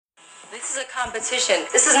This is a competition.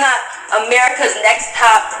 This is not America's Next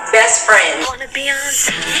Top Best Friend. Wanna be on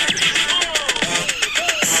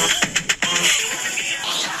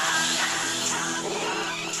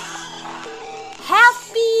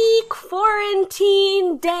Happy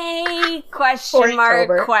quarantine day? Question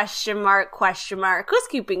mark, question mark, question mark. Who's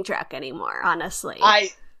keeping track anymore, honestly? I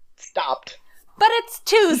stopped. But it's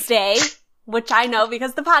Tuesday, which I know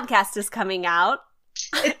because the podcast is coming out.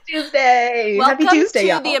 It's Tuesday. Welcome Happy Tuesday, to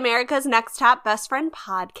y'all. the America's Next Top Best Friend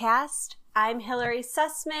podcast. I'm Hillary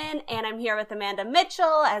Sussman, and I'm here with Amanda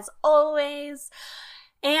Mitchell, as always.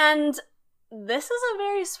 And this is a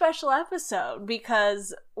very special episode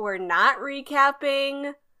because we're not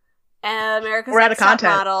recapping America's We're out Next of Top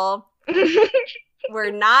content. Model.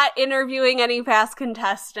 We're not interviewing any past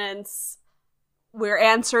contestants. We're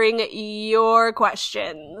answering your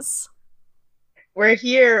questions. We're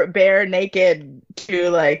here bare naked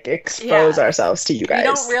to expose ourselves to you guys. We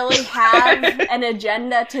don't really have an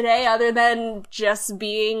agenda today other than just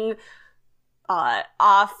being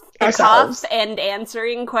off the Ourselves. cuff and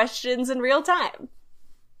answering questions in real time.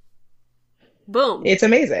 Boom. It's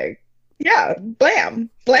amazing. Yeah. Blam.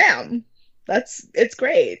 Blam. It's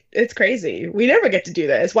great. It's crazy. We never get to do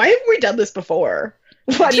this. Why haven't we done this before?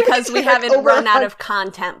 Because we haven't run out of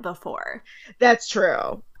content before. That's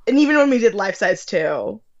true. And even when we did Life Size 2.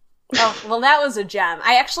 Oh, well, that was a gem.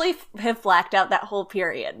 I actually have blacked out that whole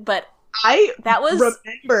period, but That was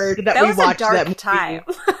remembered that we was watched a dark that movie. time.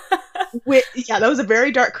 Yeah, that was a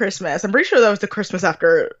very dark Christmas. I'm pretty sure that was the Christmas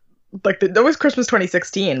after, that was Christmas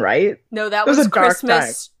 2016, right? No, that was was a dark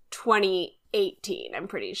Christmas 2018, I'm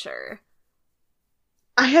pretty sure.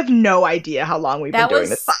 I have no idea how long we've been doing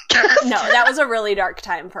this podcast. No, that was a really dark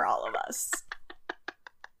time for all of us.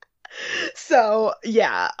 So,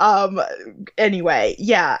 yeah. Anyway,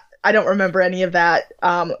 yeah. I don't remember any of that.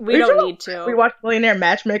 We don't need to. We watched Millionaire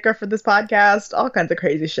Matchmaker for this podcast. All kinds of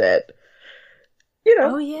crazy shit. You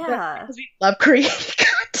know. Oh, yeah. Because we love creating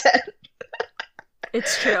content.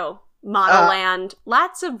 It's true. Model Land.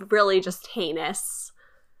 Lots of really just heinous.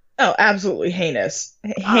 Oh, absolutely heinous.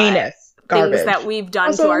 Heinous. Garbage. Things that we've done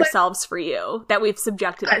Also, to ourselves for you. That we've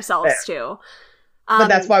subjected ourselves to. But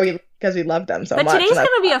that's why because we love them so much. But today's going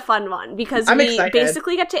to be a fun one because I'm we excited.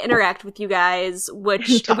 basically get to interact with you guys,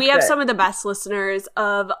 which we have some of the best listeners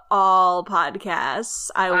of all podcasts.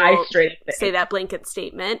 I will say that blanket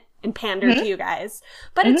statement and pander to you guys.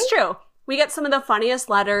 But it's true. We get some of the funniest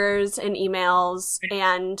letters and emails,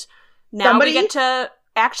 and now we get to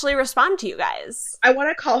actually respond to you guys. I want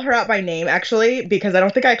to call her out by name, actually, because I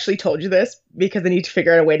don't think I actually told you this, because I need to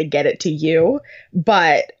figure out a way to get it to you.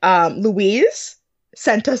 But Louise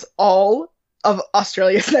sent us all of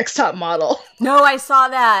Australia's Next Top Model. No, I saw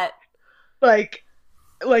that.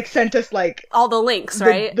 Sent us all the links,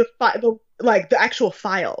 right? The actual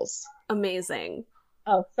files. Amazing.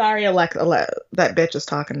 Oh, sorry, Alexa. That bitch is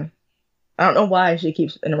talking. I don't know why she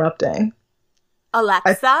keeps interrupting.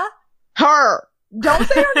 Alexa? Her. Don't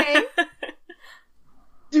say her name.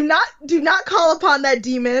 Do not call upon that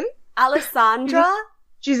demon. Alessandra?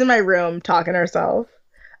 She's in my room talking to herself.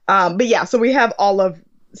 But yeah, so we have all of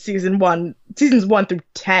seasons 1 through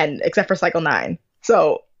 10, except for cycle 9.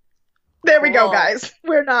 So there we go, guys.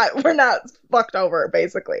 We're not fucked over,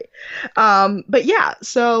 basically. But yeah,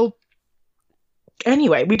 so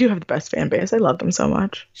anyway, we do have the best fan base. I love them so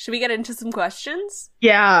much. Should we get into some questions?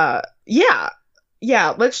 Yeah.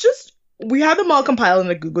 We have them all compiled in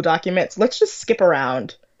the Google documents. Let's just skip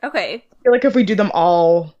around. Okay. I feel like if we do them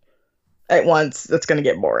all at once, that's going to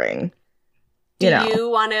get boring. How do you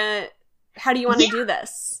want to do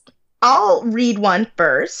this? I'll read one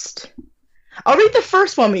first. I'll read the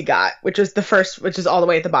first one we got, which is all the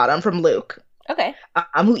way at the bottom, from Luke. Okay.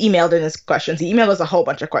 Who emailed in his questions. He emailed us a whole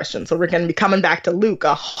bunch of questions, so we're going to be coming back to Luke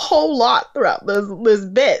a whole lot throughout this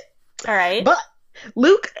bit. All right. But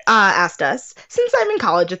Luke asked us, since I'm in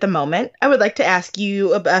college at the moment, I would like to ask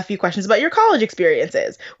you a few questions about your college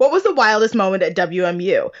experiences. What was the wildest moment at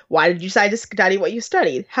WMU? Why did you decide to study what you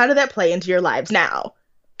studied? How did that play into your lives now?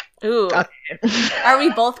 Ooh. Okay. Are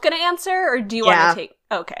we both going to answer, or do you want to take...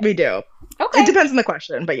 Okay. We do. Okay. It depends on the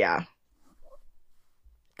question, but yeah.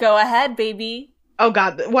 Go ahead, baby. Oh,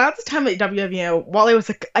 God. The wildest time at WMU, while it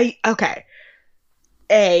was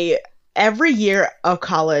every year of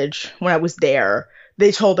college, when I was there,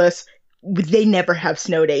 they told us they never have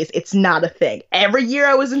snow days. It's not a thing. Every year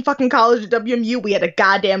I was in fucking college at WMU, we had a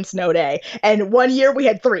goddamn snow day. And one year we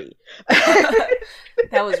had 3.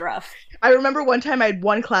 That was rough. I remember one time I had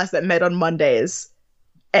one class that met on Mondays,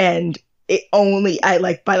 and it only,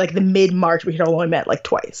 by the mid-March, we had only met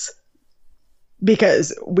twice.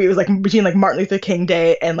 because we was like between like Martin Luther King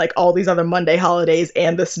Day and like all these other Monday holidays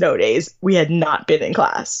and the snow days, we had not been in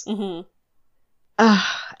class. Mm-hmm.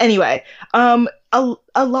 Anyway,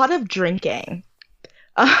 a lot of drinking.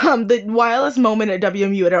 The wildest moment at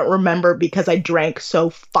WMU I don't remember because I drank so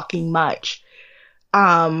fucking much.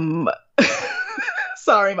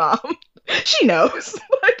 Sorry, Mom. She knows.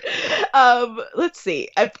 Let's see.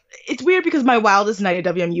 It's weird because my wildest night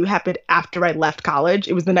at WMU happened after I left college.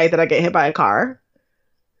 It was the night that I got hit by a car.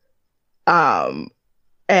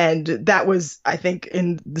 And that was, I think,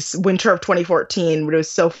 in this winter of 2014 when it was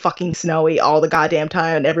so fucking snowy all the goddamn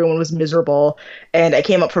time and everyone was miserable. And I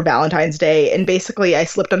came up for Valentine's Day and basically I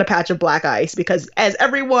slipped on a patch of black ice because, as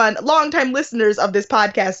everyone, longtime listeners of this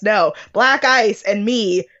podcast know, black ice and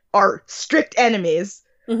me are strict enemies.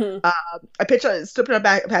 Mm-hmm. I slipped on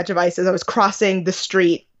a patch of ice as I was crossing the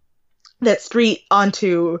street. That street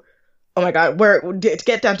onto, oh my god, to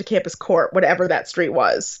get down to Campus Court, whatever that street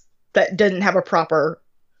was, that didn't have a proper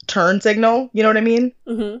turn signal. You know what I mean?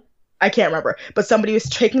 Mm-hmm. I can't remember. But somebody was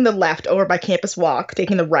taking the left over by Campus Walk,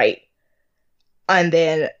 taking the right. And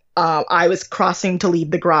then I was crossing to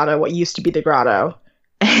leave the grotto, what used to be the grotto.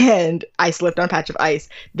 And I slipped on a patch of ice.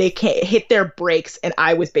 They hit their brakes, and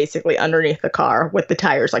I was basically underneath the car with the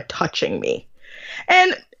tires like touching me.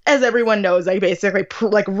 And as everyone knows, I basically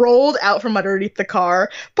like rolled out from underneath the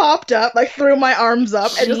car, popped up, like threw my arms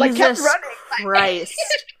up, and just like kept running. Christ.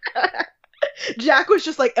 Jack was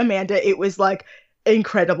just like, Amanda, it was like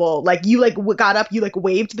incredible. Like you like got up, you like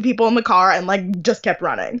waved to the people in the car, and like just kept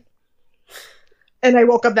running. And I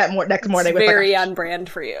woke up that next morning with very on brand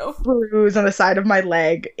for you. Bruise on the side of my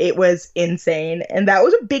leg. It was insane. And that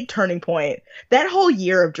was a big turning point. That whole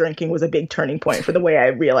year of drinking was a big turning point for the way I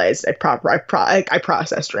realized I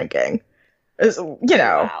processed drinking. You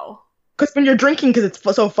know. Wow. Because when you're drinking because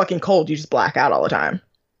it's so fucking cold, you just black out all the time.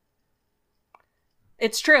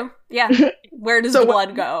 It's true. Yeah. Where does the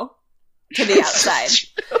blood go? To the outside.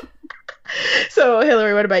 So,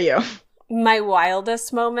 Hillary, what about you? My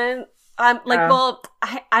wildest moment?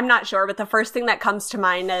 I'm not sure, but the first thing that comes to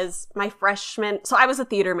mind is my freshman. So I was a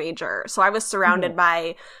theater major, so I was surrounded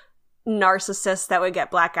by narcissists that would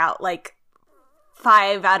get blackout like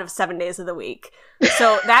 5 out of 7 days of the week.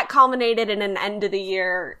 So that culminated in an end of the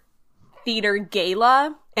year theater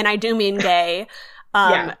gala, and I do mean gay.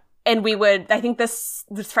 And we would, I think this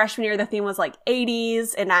freshman year, the theme was like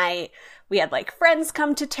 80s, and we had like friends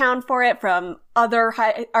come to town for it from other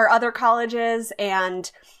colleges,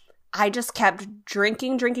 and I just kept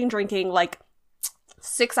drinking, like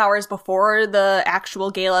 6 hours before the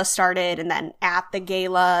actual gala started. And then at the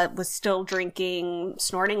gala was still drinking,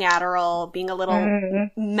 snorting Adderall, being a little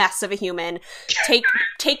mess of a human,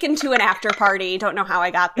 taken to an after party. Don't know how I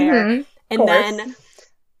got there. And then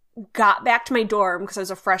got back to my dorm because I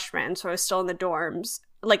was a freshman. So I was still in the dorms,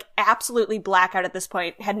 like absolutely blackout at this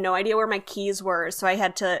point, had no idea where my keys were. So I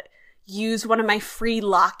had to use one of my free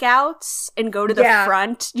lockouts and go to the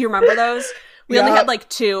front. Do you remember those? We only had like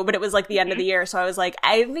 2, but it was like the end of the year. So I was like,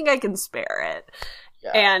 I think I can spare it.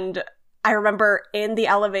 Yeah. And I remember in the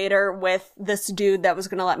elevator with this dude that was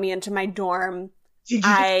going to let me into my dorm. Did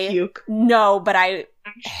you puke? No, but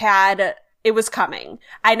it was coming.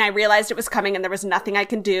 And I realized it was coming and there was nothing I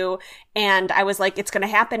could do. And I was like, it's going to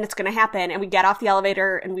happen. It's going to happen. And we get off the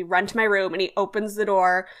elevator and we run to my room and he opens the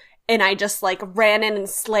door. And I just like ran in and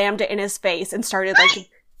slammed it in his face and started like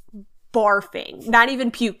barfing, not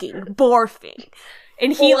even puking, barfing.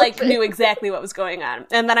 And he like knew exactly what was going on.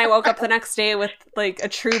 And then I woke up the next day with like a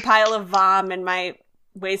true pile of vom in my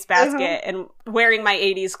wastebasket and wearing my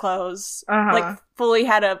 80s clothes, like fully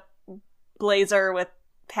had a blazer with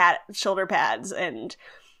shoulder pads, and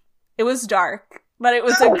it was dark, but it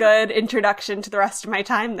was a good introduction to the rest of my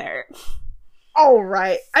time there. All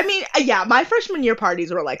right. I mean, yeah, my freshman year parties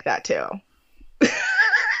were like that too.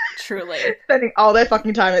 Truly. Spending all that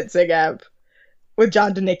fucking time at SIGAP with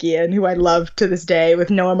John Danikian, who I love to this day, with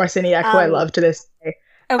Noah Marciniak, who I love to this day.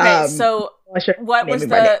 Okay, so what was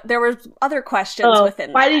there were other questions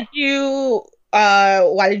within why did you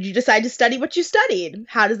decide to study what you studied?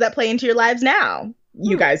 How does that play into your lives now?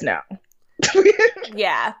 You guys know.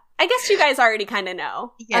 Yeah. I guess you guys already kind of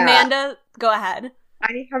know. Yeah. Amanda, go ahead.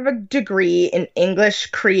 I have a degree in English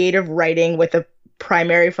creative writing with a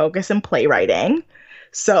primary focus in playwriting.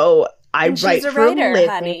 So I write for a living.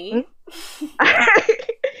 Honey.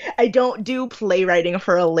 I don't do playwriting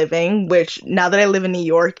for a living, which now that I live in New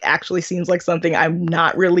York actually seems like something I'm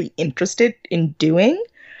not really interested in doing.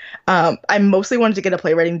 I mostly wanted to get a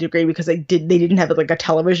playwriting degree because they didn't have like a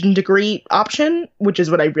television degree option, which is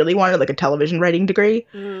what I really wanted, like a television writing degree.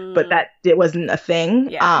 But it wasn't a thing.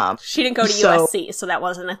 Yeah. She didn't go to USC, so that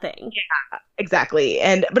wasn't a thing. Yeah, exactly.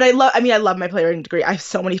 But I love my playwriting degree. I have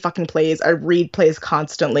so many fucking plays. I read plays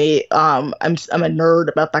constantly. I'm a nerd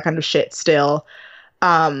about that kind of shit still.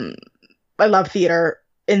 I love theater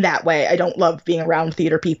in that way. I don't love being around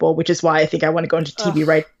theater people, which is why I think I want to go into TV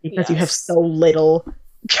writing, because you have so little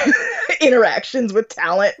interactions with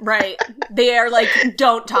talent. Right. They are like,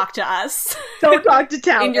 don't talk to us. Don't talk to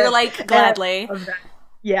talent. And you're like, gladly.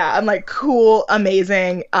 Yeah, I'm like, cool,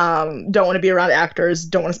 amazing. Don't want to be around actors.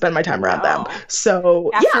 Don't want to spend my time around them.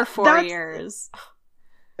 So after 4 years.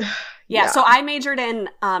 Yeah, so I majored in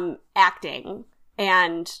acting,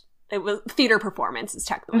 and it was theater performance is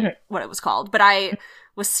technically what it was called. But I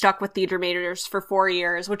was stuck with theater majors for 4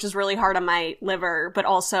 years, which is really hard on my liver, but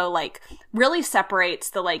also like really separates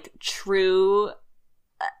the like true,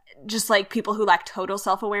 just like people who lack total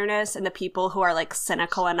self-awareness and the people who are like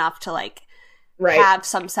cynical enough to like have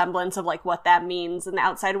some semblance of like what that means in the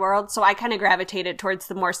outside world. So I kind of gravitated towards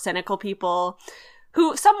the more cynical people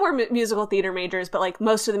who, some were musical theater majors, but like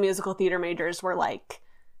most of the musical theater majors were like,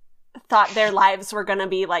 thought their lives were going to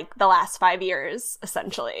be like the last 5 years,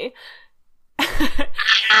 essentially.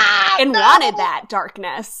 And wanted that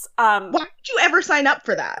darkness. Why would you ever sign up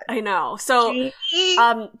for that? I know. So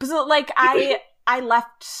like I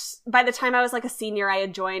left, by the time I was like a senior, I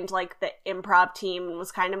had joined like the improv team and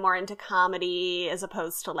was kind of more into comedy as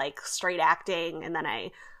opposed to like straight acting. And then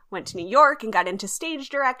I went to New York and got into stage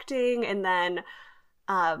directing, and then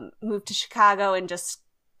moved to Chicago and just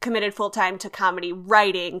committed full-time to comedy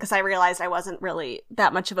writing because I realized I wasn't really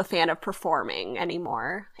that much of a fan of performing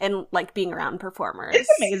anymore and like being around performers. It's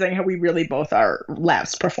amazing how we really both are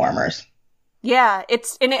lapsed performers. Yeah,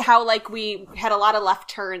 it's in it how like we had a lot of left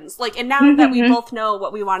turns. Like, and now that we both know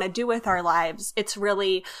what we want to do with our lives, it's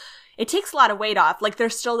really, it takes a lot of weight off. Like,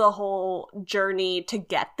 there's still the whole journey to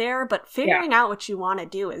get there, but figuring out what you want to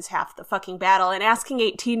do is half the fucking battle. And asking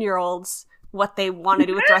 18-year-olds what they want to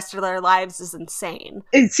do with the rest of their lives is insane.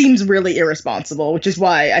 It seems really irresponsible, which is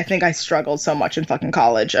why I think I struggled so much in fucking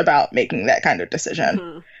college about making that kind of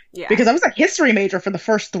decision. Yeah. Because I was a history major for the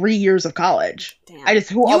first 3 years of college. Damn.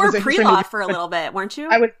 You were pre-law for a little bit, weren't you?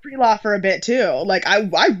 I was pre-law for a bit too. Like, I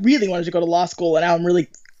really wanted to go to law school, and now I'm really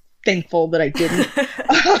thankful that I didn't.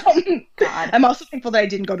 I'm also thankful that I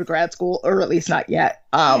didn't go to grad school, or at least not yet.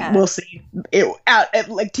 We'll see.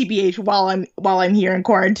 Like TBH, while I'm here in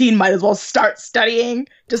quarantine, might as well start studying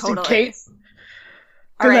just in case.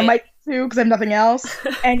 Because I might too, because I have nothing else.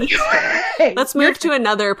 Anyway, let's move to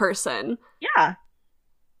another person. Yeah.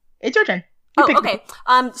 It's your turn. Okay.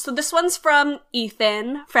 So this one's from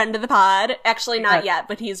Ethan, friend of the pod. Actually, not yet,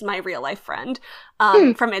 but he's my real life friend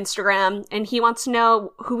from Instagram. And he wants to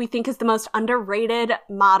know who we think is the most underrated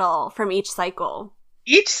model from each cycle.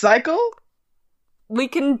 Each cycle? We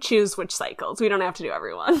can choose which cycles. We don't have to do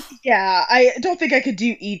everyone. Yeah, I don't think I could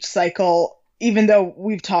do each cycle, even though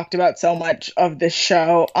we've talked about so much of this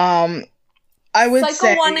show. I would say...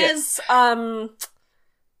 Cycle 1 is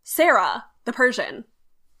Sarah, the Persian.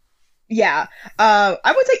 Yeah.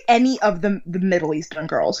 I would say any of the Middle Eastern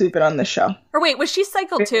girls who've been on this show. Or wait, was she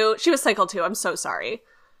cycle 2? She was cycle 2. I'm so sorry.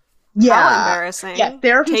 Yeah. How embarrassing. Yeah,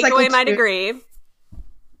 they're from Take away my degree.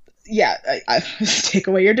 Yeah, I take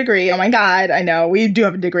away your degree. Oh my God, I know. We do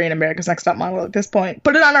have a degree in America's Next Top Model at this point.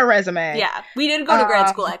 Put it on our resume. Yeah, we did go to grad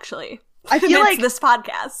school, actually. I feel like this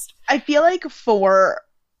podcast. I feel like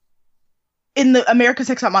in the America's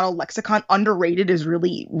Next Top Model lexicon, underrated is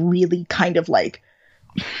really, really kind of like...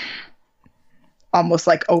 almost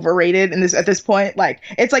like overrated at this point. Like,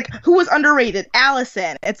 it's like, who was underrated?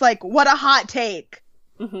 Allison. It's like, what a hot take.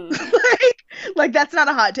 like that's not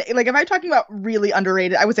a hot take. Like, if I'm talking about really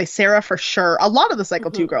underrated, I would say Sarah for sure. A lot of the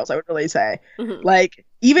cycle 2 girls, I would really say. Like,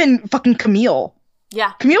 even fucking Camille.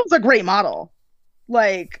 Yeah. Camille's a great model.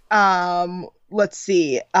 Like, let's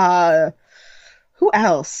see. Who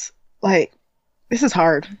else? Like, this is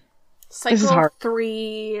hard. Cycle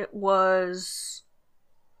 3 was...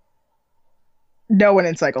 No one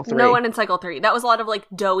in cycle 3. No one in cycle 3. That was a lot of like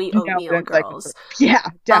doughy oatmeal girls. Yeah,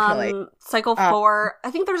 definitely. Cycle 4.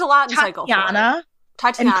 I think there's a lot in cycle 4.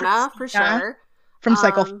 Tatiana, for sure. From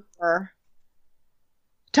cycle 4.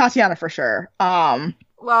 Tatiana, for sure.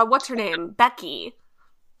 What's her name? Becky.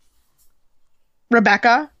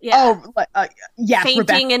 Rebecca? Yeah. Oh, yes, Fainting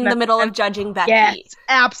Rebecca. in the middle of judging Becky. Yes,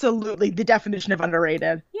 absolutely. The definition of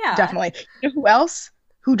underrated. Yeah. Definitely. You know who else?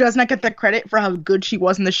 Who does not get the credit for how good she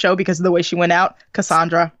was in the show because of the way she went out?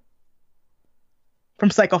 Cassandra. from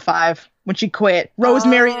Cycle 5 when she quit.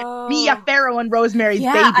 Rosemary, Mia Farrow and Rosemary's baby.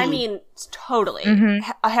 Yeah, I mean, totally.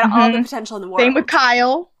 I had all the potential in the world. Same with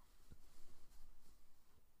Kyle.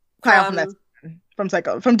 From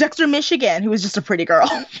Dexter, Michigan, who was just a pretty girl.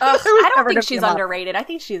 I don't think she's underrated. I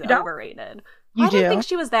think she's overrated. I didn't think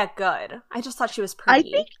she was that good. I just thought she was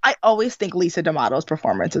pretty. I always think Lisa D'Amato's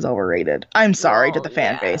performance is overrated. I'm sorry to the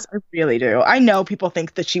fan base. I really do. I know people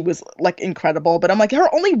think that she was like incredible, but I'm like, her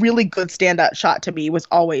only really good standout shot to me was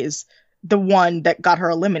always the one that got her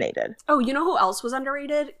eliminated. Oh, you know who else was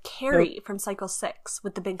underrated? Carrie from Cycle 6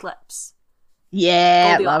 with the big lips.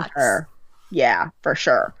 Yeah, I love her. Yeah, for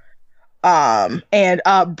sure. And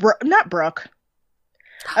not Brooke.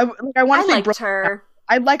 I want to say liked Brooke. her.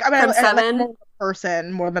 I like Seven. I like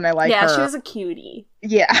person more than I like her. Yeah, she was a cutie.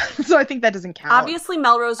 Yeah, so I think that doesn't count. Obviously,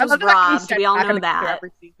 Melrose was robbed. We all know that.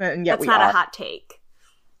 Season, that's not a hot take.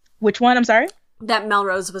 Which one? I'm sorry? That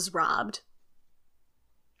Melrose was robbed.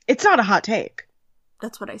 It's not a hot take.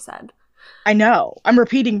 That's what I said. I know. I'm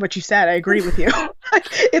repeating what you said. I agree with you.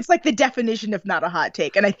 It's like the definition of not a hot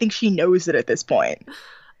take, and I think she knows it at this point.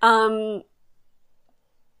 And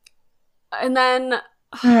then...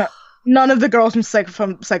 None of the girls from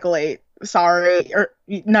Cycle 8. Sorry. Or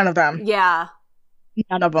none of them. Yeah.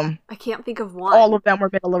 None of them. I can't think of one. All of them were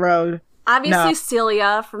middle of the road. Obviously,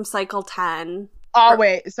 Celia from Cycle 10. Oh,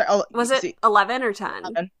 wait. So, was it 11 or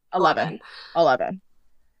 10? 11.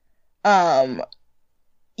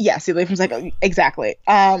 Yeah, Celia from Cycle... Exactly.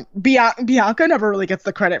 Bianca never really gets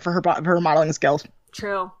the credit for her modeling skills.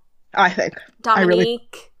 True. I think.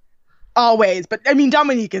 Dominique. Always. But, I mean,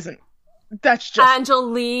 Dominique isn't... That's just...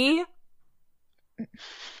 Angelique.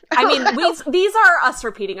 I mean, these are us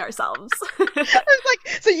repeating ourselves.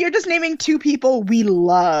 So you're just naming two people we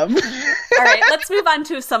love. All right, let's move on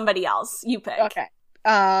to somebody else. You pick. Okay.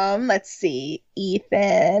 Let's see.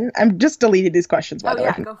 Ethan. I'm just deleting these questions, by the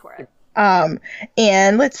way. Yeah, go for it.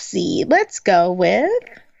 And let's see. Let's go with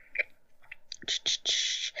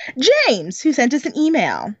James, who sent us an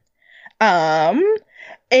email.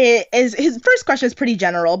 His first question is pretty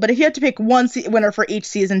general, but if you had to pick one winner for each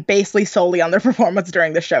season basically solely on their performance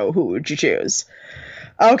during the show, who would you choose?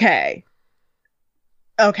 Okay.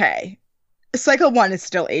 Cycle 1 is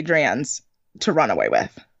still Adrienne's to run away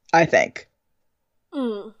with, I think.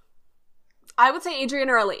 I would say Adrienne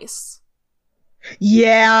or Elise.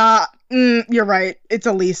 Yeah, you're right. It's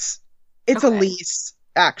Elise. Elise,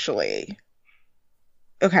 actually.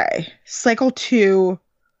 Okay. Cycle 2...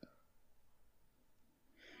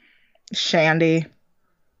 Shandy.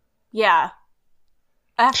 Yeah.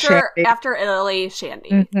 After Italy, Shandy.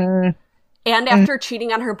 Mm-hmm. And after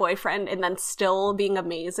cheating on her boyfriend and then still being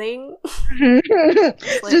amazing.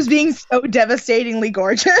 Just being so devastatingly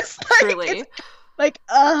gorgeous. Truly.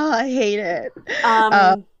 I hate it.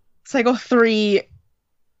 Cycle 3.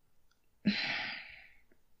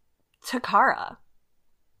 Takara.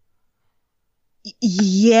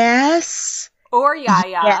 Yes. Or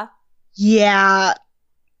Yaya. Yeah.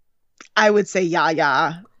 I would say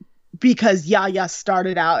Yaya, because Yaya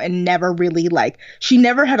started out and never really she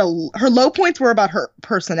never had her low points were about her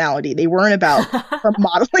personality. They weren't about her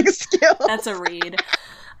modeling skills. That's a read.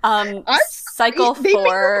 Cycle 4. They made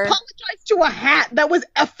her apologize to a hat that was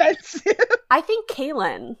offensive. I think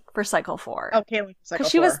Kaylin for Cycle 4. Oh, Kaylin for Cycle 4.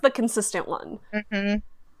 Because she was the consistent one.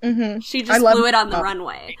 Mm-hmm. Mm-hmm. She just blew it on the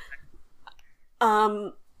runway.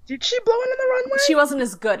 Did she blow it on the runway? She wasn't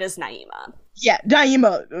as good as Naima. Yeah,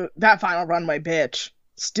 Naima, that final runway bitch,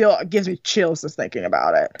 still gives me chills just thinking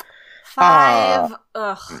about it. 5.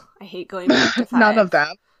 Ugh, I hate going back to 5. None of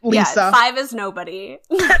them. Lisa. Yeah, 5 is nobody.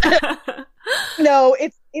 No,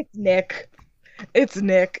 it's Nick. It's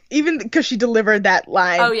Nick. Even because she delivered that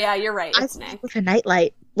line. Oh yeah, you're right. It's Nick. With a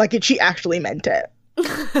nightlight. She actually meant it.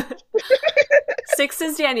 6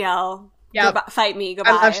 is Danielle. Yeah. Fight me.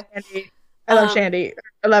 Goodbye. I love Shandy. I love Shandy.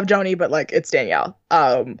 I love Joni, but it's Danielle.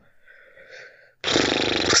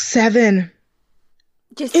 7.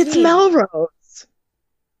 It's Melrose.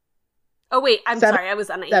 Oh wait, I'm 7. sorry. I was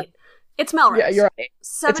on 8. It's Melrose. Yeah, you're right.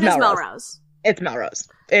 7 is Melrose. It's Melrose.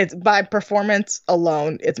 It's by performance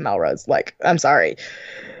alone. It's Melrose. I'm sorry.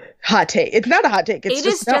 Hot take. It's not a hot take. It's 8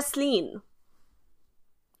 is Jasleen.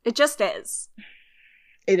 It just is.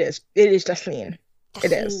 It is. It is Jasleen.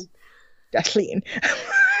 It is. Jasleen.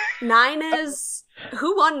 9 is...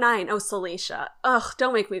 Who won 9? Oh, Salacia. Ugh,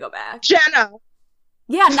 don't make me go back. Jenna.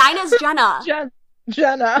 Yeah, 9 is Jenna.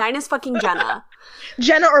 Jenna. 9 is fucking Jenna.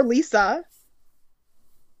 Jenna or Lisa.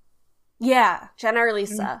 Yeah, Jenna or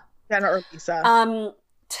Lisa. Jenna or Lisa.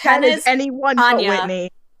 10 is anyone Anya. but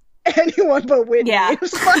Whitney. Anyone but Whitney. Yeah.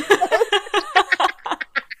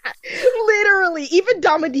 Literally, even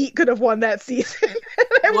Dominique could have won that season.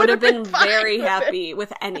 I would have been very happy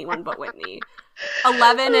with anyone but Whitney.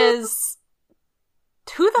 11 is...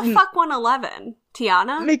 Who the fuck won 11?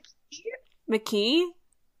 Tiana? McKee?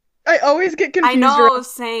 I always get confused. I know,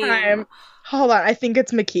 same. Time. Hold on, I think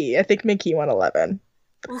it's McKee. I think McKee won 11.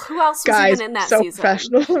 Well, who else was even in that so season?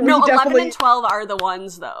 Professional. No, 11 and 12 are the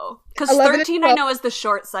ones, though. Because 13 I know is the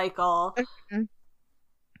short cycle. Mm-hmm.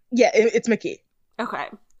 Yeah, it's McKee. Okay.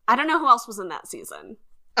 I don't know who else was in that season.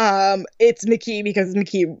 It's McKee because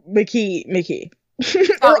McKee.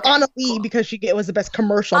 Or okay, Anna Lee because she was the best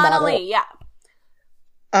commercial model. Anna Lee, yeah.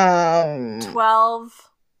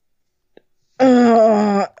 12. Who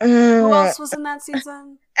else was in that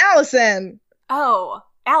season? Allison. Oh,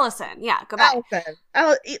 Allison. Yeah, go back.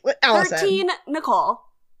 Allison. 13, Nicole.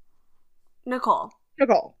 Yeah.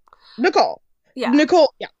 Nicole. Yeah.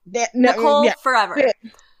 Nicole forever.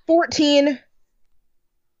 14.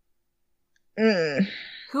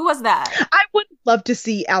 Who was that? I would love to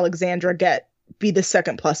see Alexandra be the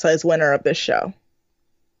second plus size winner of this show.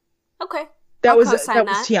 Okay. That was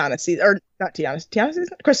Tiana's season, or not Tiana's season?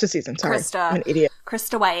 Krista's season, sorry. Krista. I'm an idiot.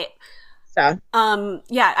 Krista White. So.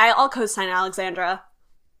 Yeah, I'll co-sign Alexandra.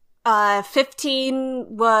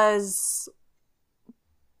 15 was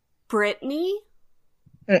Brittany?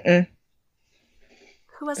 Who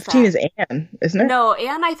was 15 that? is Anne, isn't it? No,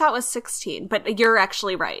 Anne I thought was 16, but you're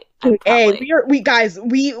actually right. Hey,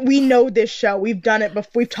 we know this show. We've done it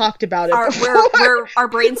before. We've talked about it before. Our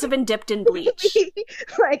brains have been dipped in bleach.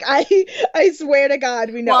 I swear to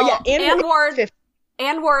God, we know. Well, yeah,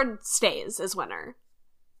 Anne Ward stays as winner.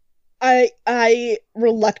 I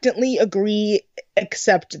reluctantly agree,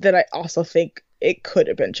 except that I also think it could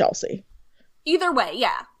have been Chelsea. Either way,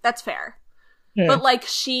 yeah, that's fair. But, like,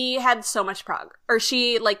 she had so much or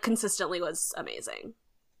she, like, consistently was amazing.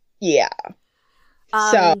 Yeah.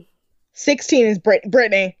 So, 16 is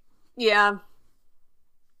Brittany. Yeah.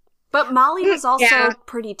 But Molly was also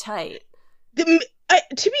pretty tight.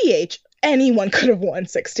 TBH, anyone could have won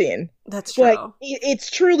 16. That's true. Like, it's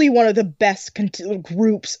truly one of the best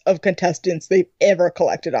groups of contestants they've ever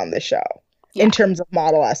collected on this show. Yeah. In terms of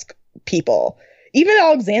model-esque people. Even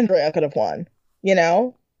Alexandria could have won, you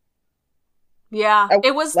know? Yeah,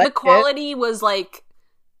 it was, the quality was like,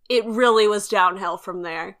 it really was downhill from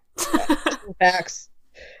there. Facts.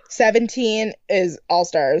 17 is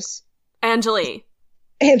All-Stars. Angelique.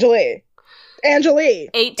 18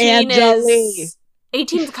 is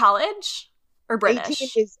 18 is college or British?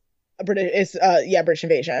 18 is British. British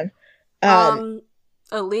Invasion.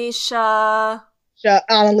 Alicia.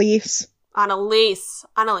 Annalise.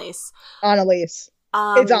 It's Annalise.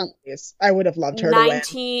 I would have loved her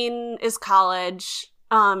 19 to win. Is college.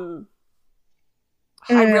 I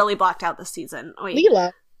really blocked out this season. Wait.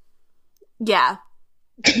 Leela. Yeah.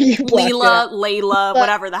 Layla,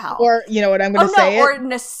 whatever the hell. Or, you know what I'm going to say? Or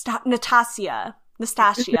Nastasia.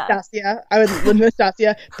 I would love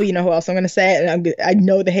Nastasia, but you know who else I'm going to say? And I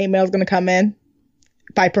know the hate mail is going to come in.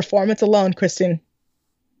 By performance alone, Kristen.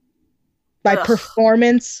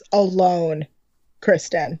 Performance alone,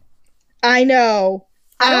 Kristen. I know.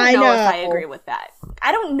 I don't know if I agree with that.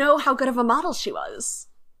 I don't know how good of a model she was.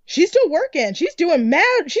 She's still working. She's doing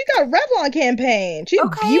mad. She's got a Revlon campaign. She's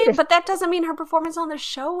beautiful. But that doesn't mean her performance on the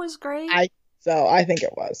show was great. I think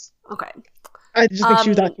it was. Okay. I just think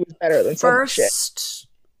she thought she was better than some shit.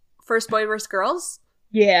 First boy versus girls?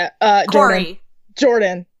 Yeah.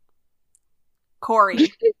 Jordan.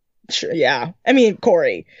 Corey. Sure, yeah. I mean,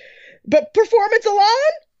 Corey. But performance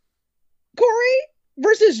alone? Corey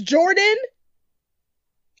versus Jordan?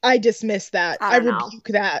 I dismiss that. I rebuke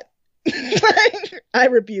that. I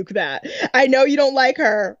rebuke that. I know you don't like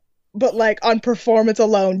her, but like on performance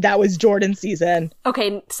alone, that was Jordan's season.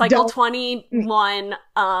 Okay, cycle 21.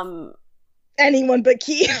 Anyone but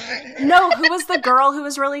Key. No, who was the girl who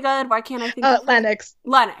was really good? Why can't I think of Lennox.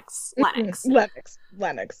 Lennox.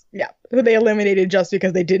 Yeah, who they eliminated just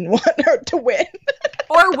because they didn't want her to win.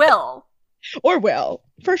 Or Will,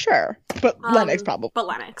 for sure. But Lennox probably. But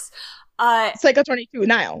Lennox. Cycle 22.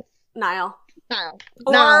 Niall.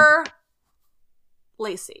 Or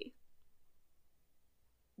Lacey.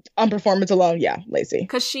 On performance alone, yeah, Lacey.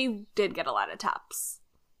 Because she did get a lot of tops.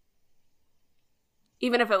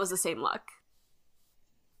 Even if it was the same look.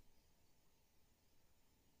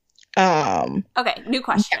 Okay, new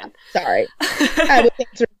question. Yeah, sorry. I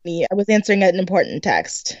was answering an important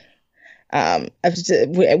text.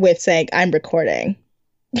 With saying I'm recording.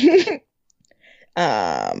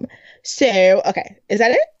 So, okay. Is that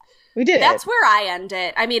it? We did That's where I end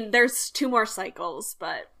it. I mean, there's 2 more cycles,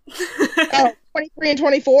 but... 23 and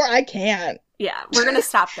 24? I can't. Yeah, we're going to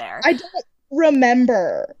stop there. I don't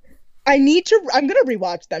remember I'm gonna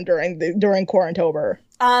rewatch them during Quarantober.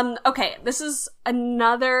 Okay, this is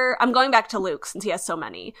another. I'm going back to Luke since he has so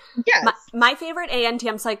many. Yes. My favorite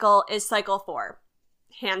ANTM cycle is cycle 4,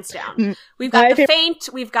 hands down. We've got the Faint,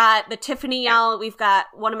 we've got the Tiffany Yell, we've got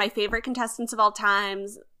one of my favorite contestants of all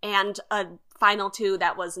times, and a final 2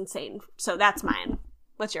 that was insane. So that's mine.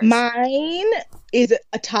 What's yours? Mine is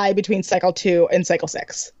a tie between cycle 2 and cycle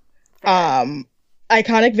 6.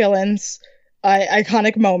 Iconic villains.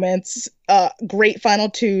 Iconic moments, great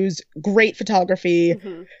final 2s, great photography,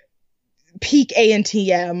 peak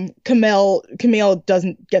ANTM. Camille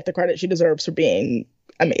doesn't get the credit she deserves for being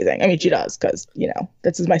amazing. I mean, she does, because,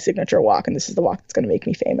 this is my signature walk, and this is the walk that's going to make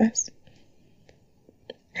me famous.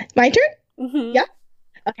 My turn? Mm-hmm. Yeah?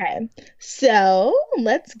 Okay. So,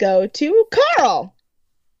 let's go to Carl.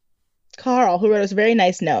 Carl, who wrote us a very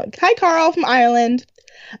nice note. Hi, Carl from Ireland.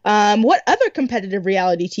 What other competitive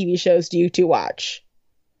reality TV shows do you two watch?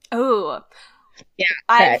 Oh, yeah.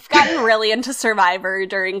 Okay. I've gotten really into Survivor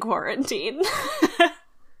during quarantine.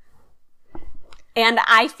 And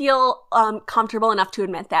I feel comfortable enough to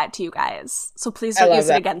admit that to you guys. So please don't use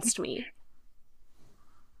it against me.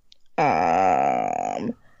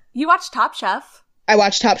 You watch Top Chef. I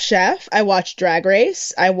watch Top Chef. I watch Drag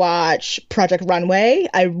Race. I watch Project Runway.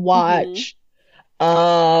 I watch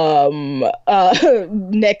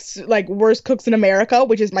Nick's Worst Cooks in America,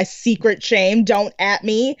 which is my secret shame. Don't at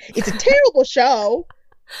me. It's a terrible show,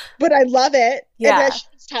 but I love it. Yeah. And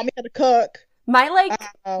she's taught me how to cook. My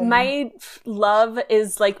love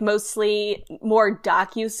is mostly more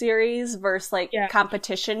docu-series versus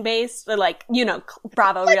competition based,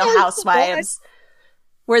 Bravo, Real Housewives,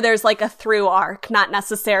 where there's a through arc, not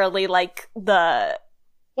necessarily the.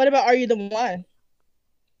 What about Are You the One?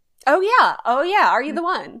 Oh yeah, Are You the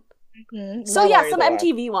One? Mm-hmm. So yeah, some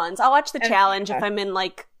MTV ones. I'll watch The Challenge if I'm in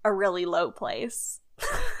a really low place.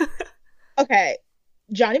 Okay.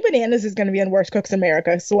 Johnny Bananas is going to be in Worst Cooks in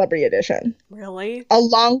America, Celebrity Edition. Really?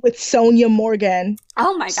 Along with Sonia Morgan.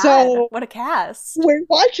 Oh my god, what a cast. We're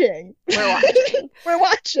watching. We're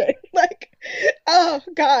watching. Oh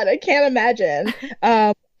god, I can't imagine.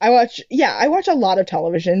 I watch a lot of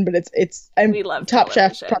television, but we love Top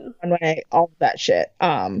television. Chef, Runway, all of that shit.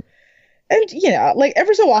 And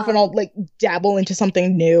every so often I'll dabble into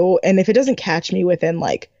something new, and if it doesn't catch me within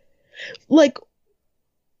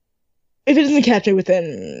if it doesn't catch me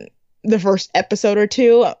within the first episode or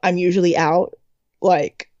 2, I'm usually out.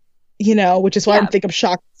 Which is why I think I'm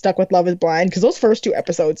stuck with Love is Blind, because those first 2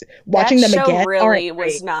 episodes, watching them again, really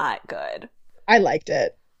was not good. I liked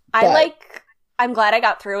it. I'm glad I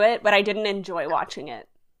got through it, but I didn't enjoy watching it.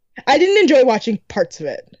 I didn't enjoy watching parts of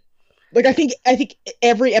it. I think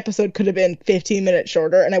every episode could have been 15 minutes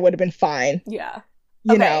shorter, and I would have been fine. Yeah.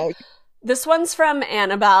 You know. This one's from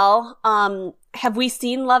Annabelle. Have we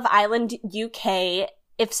seen Love Island UK?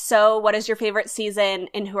 If so, what is your favorite season,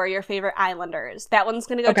 and who are your favorite islanders? That one's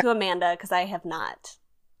going to go to Amanda, because I have not.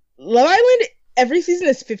 Love Island, every season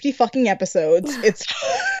is 50 fucking episodes. It's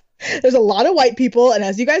there's a lot of white people, and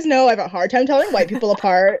as you guys know, I have a hard time telling white people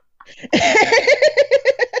apart.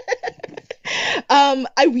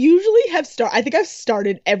 I usually I think I've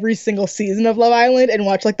started every single season of Love Island and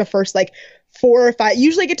watched the first 4 or 5.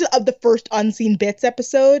 Usually I get to the first Unseen Bits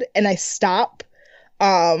episode and I stop.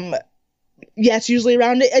 It's usually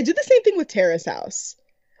around it. I do the same thing with Terrace House.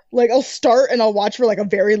 I'll start and I'll watch for a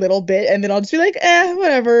very little bit, and then I'll just be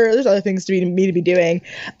whatever. There's other things to be doing.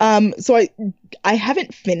 So I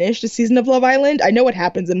haven't finished a season of Love Island. I know what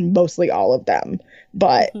happens in mostly all of them,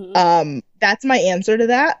 but that's my answer to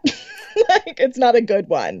that. It's not a good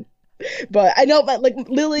one. But I know, but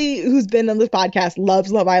Lily, who's been on this podcast,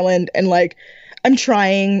 loves Love Island, and I'm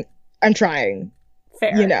trying.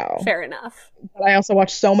 Fair. Fair enough. But I also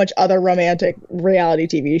watch so much other romantic reality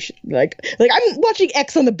TV. I'm watching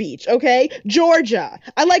X on the Beach. Okay, Georgia.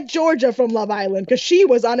 I like Georgia from Love Island because she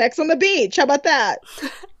was on X on the Beach. How about that?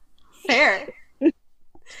 Fair. Is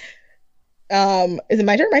it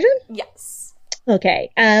my turn? Yes. Okay.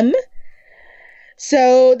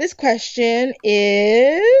 So this question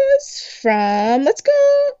is from, let's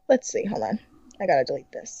see, hold on. I gotta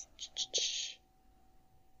delete this.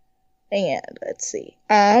 And let's see.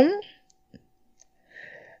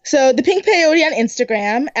 So the Pink Peyote on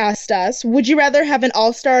Instagram asked us, would you rather have an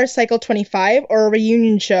All-Star Cycle 25 or a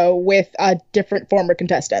reunion show with different former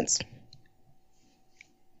contestants?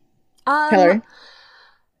 Hillary?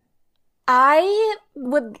 I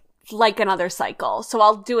would like another cycle, so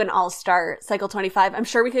I'll do an All-Star Cycle 25. I'm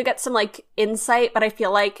sure we could get some insight, but I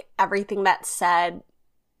feel everything that's said,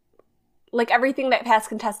 everything that past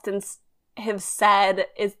contestants have said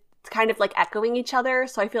kind of like echoing each other.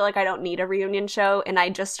 So I feel like I don't need a reunion show, and I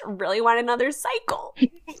just really want another cycle.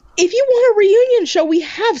 If you want a reunion show, we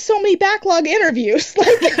have so many backlog interviews.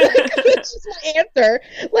 Like, that's just my answer.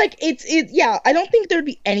 Like, yeah, I don't think there'd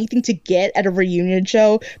be anything to get at a reunion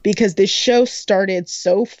show because this show started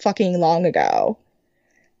so fucking long ago.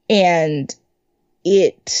 And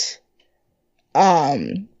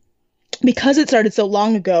because it started so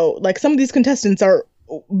long ago, like, some of these contestants are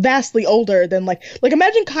vastly older than, like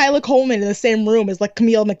imagine Kyla Coleman in the same room as, like,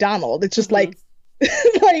 Camille McDonald. It's just, like,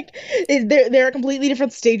 they're at completely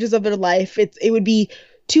different stages of their life. It would be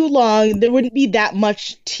too long. There wouldn't be that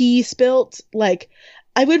much tea spilt. Like,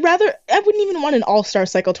 I wouldn't even want an all-star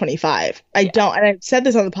cycle 25. I don't, and I've said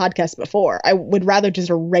this on the podcast before. I would rather just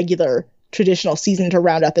a regular traditional season to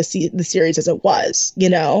round out the series as it was, you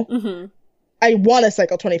know? Mm-hmm. I want a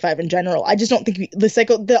cycle 25 in general. I just don't think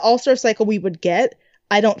the all-star cycle we would get,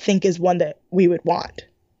 I don't think is one that we would want.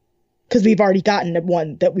 Because we've already gotten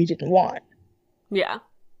one that we didn't want. Yeah.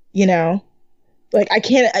 You know? Like,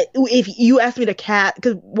 if you asked me to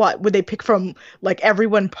because what, would they pick from, like,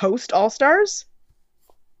 everyone post All-Stars?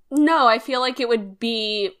 No, I feel like it would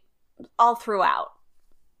be all throughout.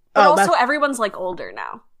 But also, everyone's, like, older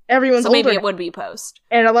now. Everyone's older. So maybe it would be post.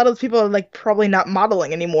 And a lot of those people are, like, probably not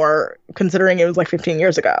modeling anymore, considering it was, like, 15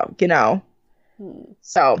 years ago, you know?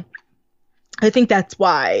 So, I think that's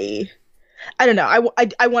why... I don't know.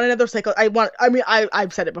 I want another cycle.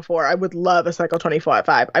 I've said it before. I would love a cycle 25.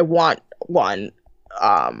 I want one.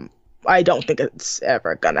 I don't think it's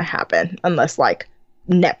ever gonna happen unless, like,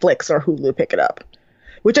 Netflix or Hulu pick it up,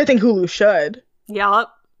 which I think Hulu should.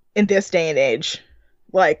 Yup. In this day and age.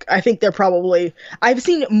 Like, I think they're probably... I've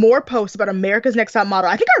seen more posts about America's Next Top Model.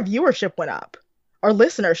 I think our viewership went up. Our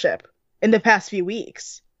listenership in the past few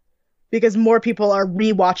weeks. Because more people are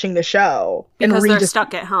rewatching the show. Because they're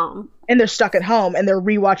stuck at home. And they're stuck at home. And they're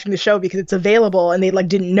rewatching the show because it's available. And they, like,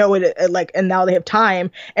 didn't know it, like, and now they have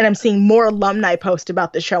time. And I'm seeing more alumni post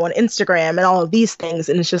about the show on Instagram and all of these things.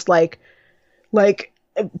 And it's just like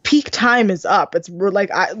peak time is up. It's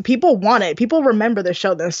like, people want it. People remember the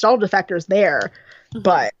show. The nostalgia factor is there.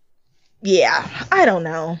 But yeah, I don't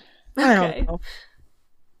know. I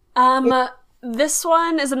don't know. This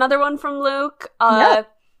one is another one from Luke.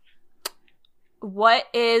 What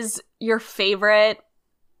is your favorite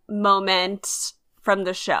moment from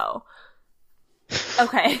the show?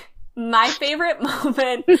 Okay. My favorite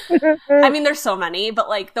moment, I mean, there's so many, but,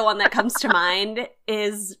 like, the one that comes to mind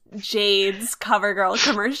is Jade's CoverGirl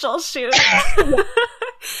commercial shoot.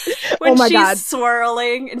 When she's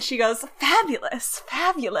swirling and she goes, fabulous,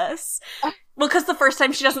 fabulous. Well, because the first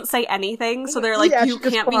time she doesn't say anything, so they're like, you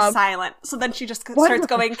can't be silent. So then she just starts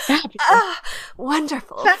going,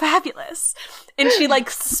 wonderful, fabulous. And she,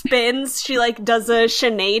 like, spins, she, like, does a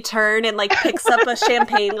Shanae turn and, like, picks up a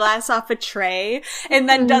champagne glass off a tray, and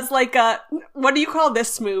then does, like, what do you call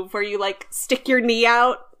this move, where you, like, stick your knee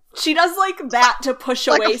out? She does, like, that to push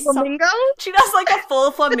like away... a flamingo? She does, like, a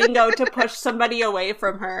full flamingo to push somebody away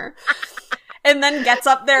from her. And then gets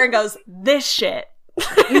up there and goes, this shit.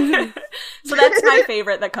 So that's my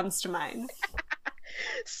favorite that comes to mind.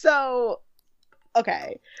 So,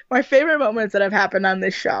 okay. My favorite moments that have happened on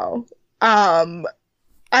this show. I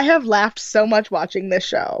have laughed so much watching this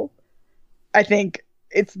show. I think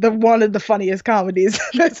it's one of the funniest comedies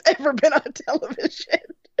that's ever been on television.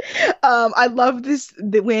 I love this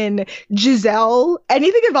when Giselle,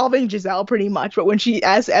 anything involving Giselle pretty much, but when she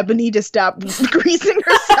asks Ebony to stop greasing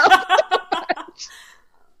herself,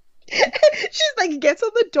 she's like, gets on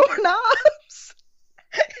the doorknobs.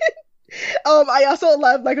 I also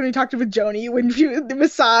love, like, when we talked with Joni, when the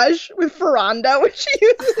massage with Ferranda, when she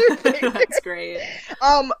uses her finger. That's great.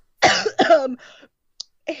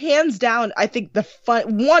 Hands down, I think the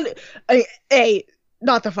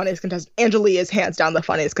not the funniest contestant. Angelia is hands down the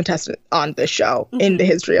funniest contestant on this show, in the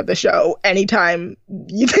history of the show. Anytime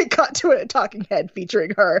they got to a talking head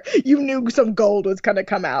featuring her, you knew some gold was going to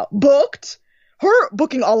come out. Her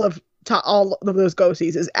booking all of those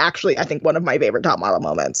go-sees is actually, I think, one of my favorite Top Model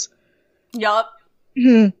moments. Yup.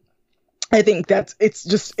 I think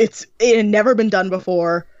it had never been done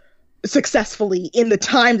before successfully in the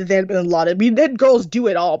time that they had been allotted. We had girls do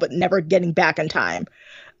it all, but never getting back in time.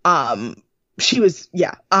 She was,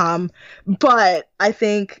 but I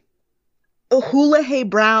think Hula Hey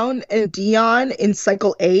Brown and Dion in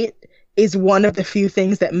Cycle 8 is one of the few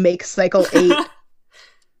things that makes Cycle 8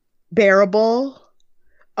 bearable.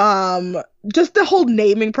 Just the whole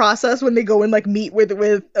naming process when they go and, like, meet with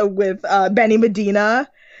Benny Medina,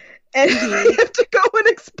 and they have to go and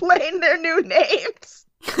explain their new names.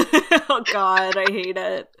 Oh God, I hate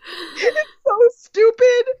it. It's so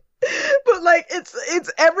stupid. But like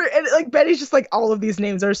it's every and like Betty's just like all of these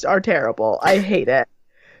names are terrible. I hate it.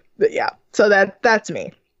 But yeah, so that's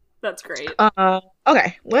me. That's great.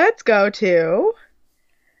 Okay, let's go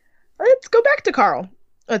back to Carl.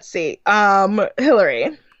 Let's see.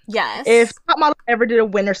 Hillary. Yes. If Top Model ever did a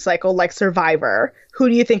winner cycle like Survivor, who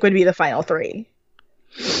do you think would be the final three?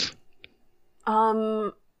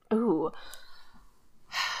 Ooh.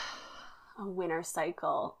 A winner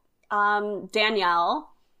cycle. Danielle.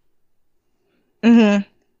 Mm-hmm.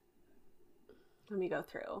 Let me go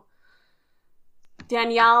through.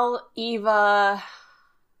 Danielle, Eva,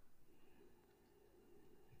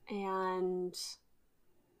 and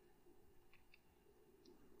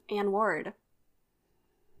Ann Ward.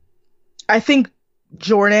 I think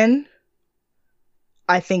Jordan.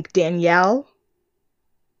 I think Danielle.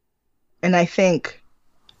 And I think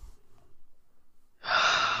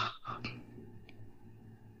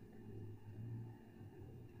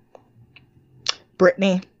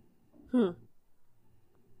Brittany.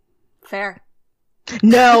 Fair.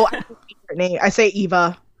 No, I say Brittany. I say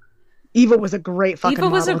Eva. Eva was a great fucking model.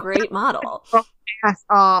 Eva was a great model. Ass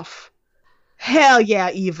off. Hell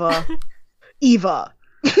yeah, Eva. Eva.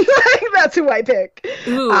 That's who I pick.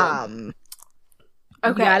 Ooh.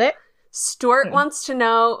 Okay. Got it? Stuart wants to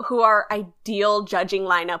know who our ideal judging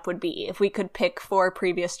lineup would be if we could pick 4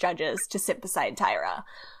 previous judges to sit beside Tyra.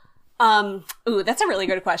 Ooh, that's a really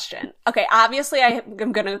good question. Okay, obviously I'm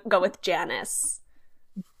gonna go with Janice.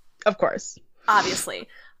 Of course. Obviously.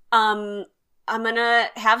 I'm gonna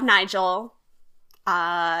have Nigel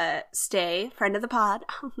stay, friend of the pod.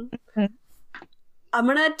 I'm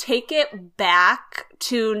gonna take it back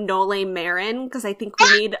to Nole Marin because I think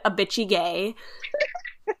we need a bitchy gay.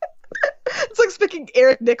 It's like speaking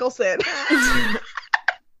Eric Nicholson.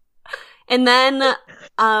 And then,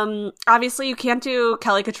 obviously you can't do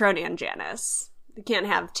Kelly Cutrone and Janice. You can't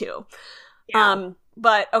have 2. Yeah.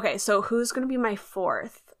 But, okay, so who's gonna be my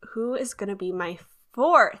 4th? Who is gonna be my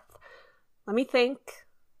 4th? Let me think.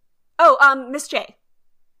 Oh, Miss J.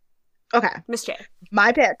 Okay. Miss J.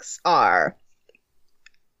 My picks are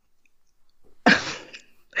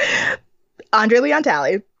Andre Leon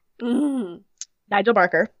Talley, Nigel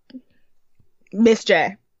Barker, Miss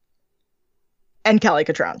J, and Kelly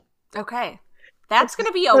Cutrone. Okay. That's going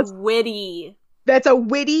to be a witty... That's a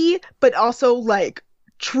witty, but also, like,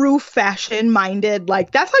 true fashion-minded,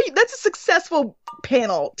 like, that's a successful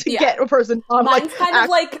panel to get a person on. Mine's like, kind of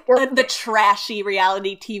like the trashy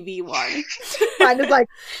reality TV one. Mine is like,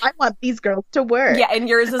 I want these girls to work. Yeah, and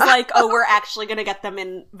yours is like, oh, we're actually going to get them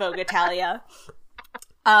in Vogue Italia.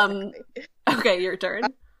 Okay, your turn.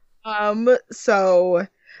 So,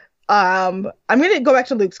 I'm going to go back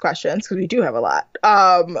to Luke's questions because we do have a lot.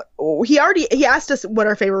 He asked us what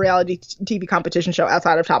our favorite reality TV competition show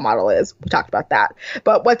outside of Top Model is. We talked about that.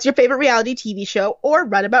 But what's your favorite reality TV show or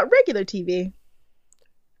read about regular TV?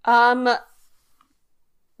 My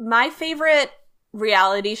favorite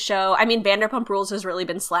reality show, I mean, Vanderpump Rules has really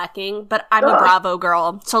been slacking, but I'm a Bravo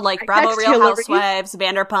girl. So, like, Bravo Real Housewives,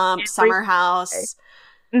 Vanderpump, Summer House.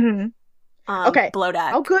 Mm-hmm. Okay. Below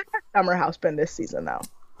Deck. How good has Summer House been this season, though?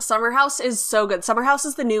 Summer House is so good. Summer House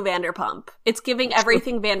is the new Vanderpump. It's giving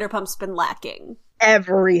everything Vanderpump's been lacking.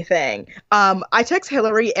 Everything. I text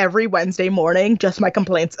Hillary every Wednesday morning just my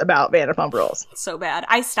complaints about Vanderpump Rules. So bad.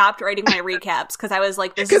 I stopped writing my recaps because I was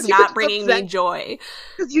like, this is not bringing me joy.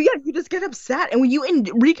 Because you just get upset. And when you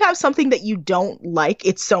recap something that you don't like,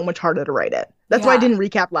 it's so much harder to write it. That's why I didn't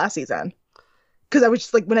recap last season. Because I was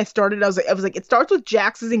just like, when I started, I was like, it starts with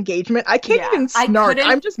Jax's engagement. I can't even snark.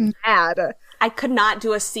 I'm just mad. I could not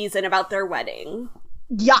do a season about their wedding.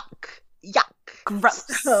 Yuck. Gross.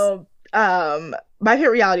 So, my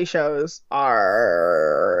favorite reality shows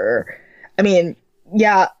are, I mean,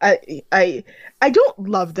 yeah, I don't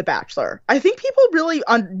love The Bachelor. I think people really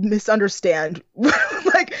misunderstand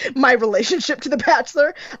like my relationship to The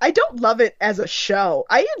Bachelor. I don't love it as a show.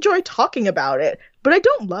 I enjoy talking about it, but I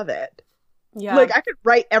don't love it. Yeah. Like, I could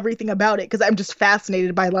write everything about it because I'm just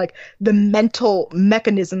fascinated by, like, the mental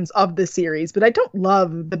mechanisms of the series, but I don't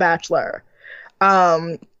love The Bachelor.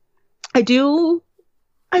 I mean,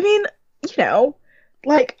 you know,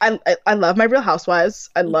 like, I love my Real Housewives.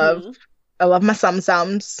 I love my Summer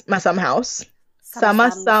House.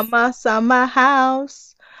 Summer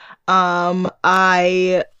House.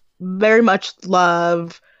 I very much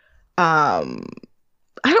love,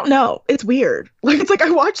 I don't know. It's weird. Like, it's like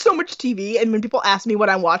I watch so much TV, and when people ask me what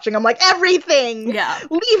I'm watching, I'm like, everything! Yeah.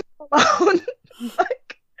 Leave me alone!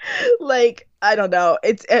 like, I don't know.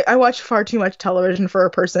 I watch far too much television for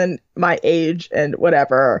a person my age and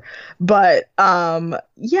whatever. But,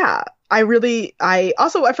 yeah. I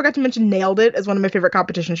forgot to mention Nailed It as one of my favorite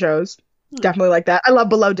competition shows. Definitely like that. I love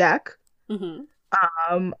Below Deck.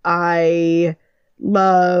 I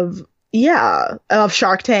love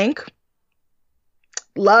Shark Tank.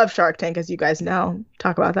 Love Shark Tank, as you guys know.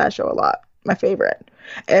 Talk about that show a lot. My favorite.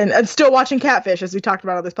 And I'm still watching Catfish, as we talked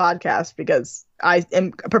about on this podcast, because I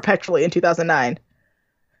am perpetually in 2009.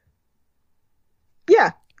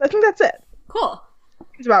 Yeah, I think that's it. Cool.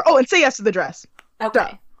 And Say Yes to the Dress. Okay,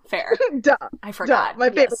 Duh. fair. Duh. I forgot. Duh. My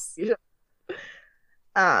favorite show.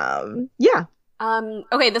 Yeah.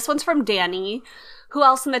 Okay, this one's from Danny. Who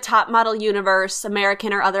else in the top model universe,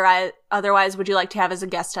 American or otherwise, would you like to have as a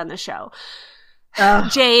guest on the show?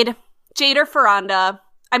 Jade or Ferranda.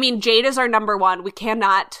 I mean, Jade is our number one. We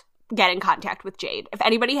cannot get in contact with Jade. If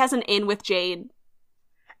anybody has an in with Jade.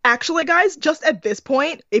 Actually, guys, just at this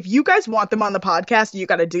point, if you guys want them on the podcast, you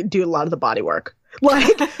got to do a lot of the body work.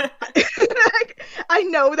 Like, I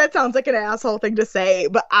know that sounds like an asshole thing to say,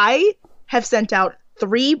 but I have sent out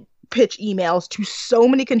 3 pitch emails to so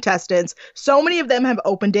many contestants. So many of them have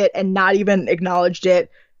opened it and not even acknowledged it.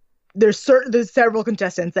 There's several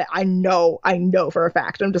contestants that I know for a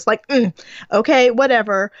fact. I'm just like, okay,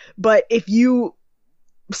 whatever. But if you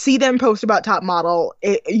see them post about Top Model,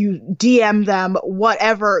 you DM them,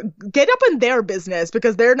 whatever, get up in their business,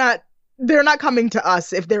 because they're not coming to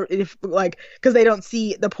us because they don't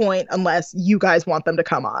see the point unless you guys want them to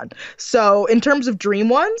come on. So in terms of dream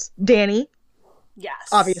ones, Danny. Yes.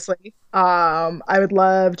 Obviously. I would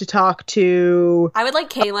love to talk to... I would like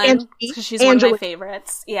Kaylin, because she's one of my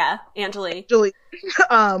favorites. Yeah, Angelique.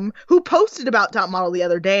 Who posted about Top Model the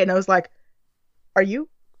other day, and I was like, are you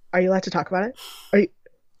allowed to talk about it?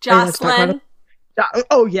 Jocelyn.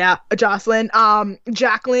 Oh, yeah, Jocelyn.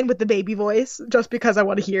 Jacqueline with the baby voice, just because I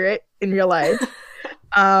want to hear it in real life.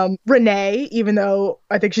 Renee, even though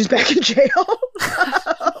I think she's back in jail.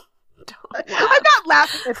 I'm not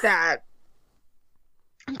laughing at that.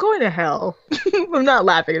 I'm going to hell. I'm not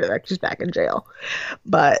laughing at the fact she's back in jail.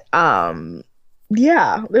 But,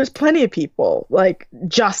 yeah, there's plenty of people. Like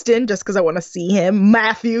Justin, just because I want to see him.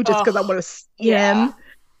 Matthew, just because I want to see him.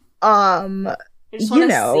 I just want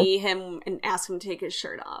to see him and ask him to take his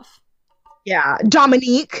shirt off. Yeah.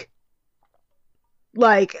 Dominique.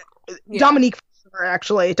 Dominique,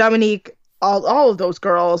 actually. Dominique, all of those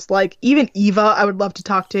girls. Like, even Eva, I would love to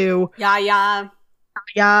talk to. Yeah.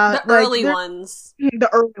 The early ones. The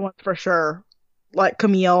early ones, for sure. Like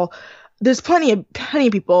Camille. There's plenty of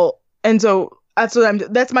people. And so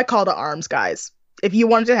that's my call to arms, guys. If you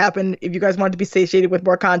want it to happen, if you guys want to be satiated with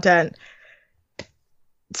more content,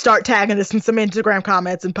 start tagging us in some Instagram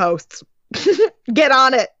comments and posts. Get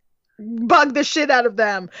on it. Bug the shit out of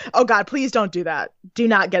them. Oh God, please don't do that. Do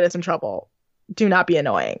not get us in trouble. Do not be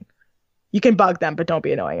annoying. You can bug them, but don't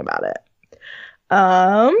be annoying about it.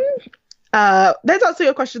 That's also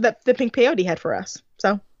a question that the Pink Peyote had for us.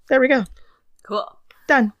 So there we go. Cool.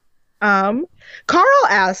 Done. Carl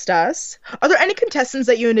asked us, are there any contestants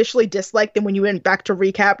that you initially disliked, and when you went back to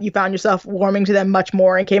recap, you found yourself warming to them much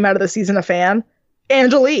more and came out of the season a fan?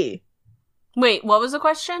 Angelique. Wait, what was the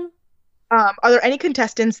question? Are there any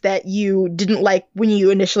contestants that you didn't like when you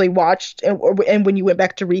initially watched, and when you went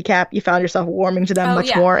back to recap, you found yourself warming to them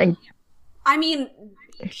much more? And I mean,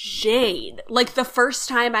 Jade. Like, the first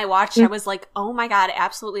time I watched, I was like, oh my God,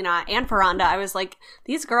 absolutely not. And Ferranda, I was like,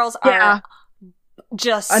 these girls are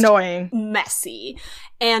just annoying, messy,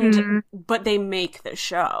 and but they make the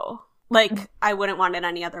show. Like, I wouldn't want it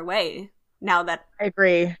any other way. Now that I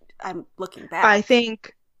agree, I'm looking back. I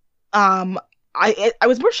think, I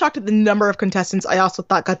was more shocked at the number of contestants I also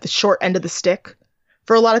thought got the short end of the stick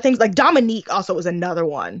for a lot of things. Like Dominique also was another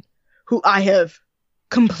one who I have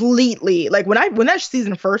completely, like, when that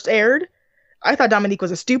season first aired, I thought Dominique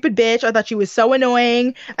was a stupid bitch. I thought she was so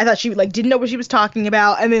annoying. I thought she didn't know what she was talking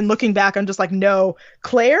about. And then looking back, I'm just like, no,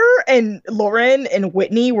 Claire and Lauren and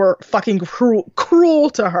Whitney were fucking cruel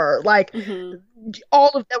to her. Like, all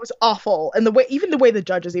of that was awful. And the way the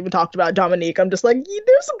judges even talked about Dominique, I'm just like,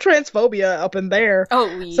 there's some transphobia up in there.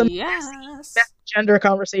 Oh, some yes. gender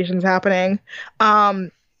conversations happening.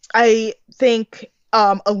 I think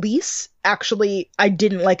Elise, actually, I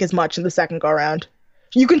didn't like as much in the second go around.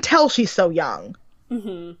 You can tell she's so young.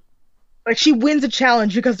 Like, she wins a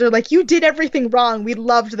challenge because they're like, you did everything wrong. We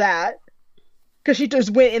loved that. Because she just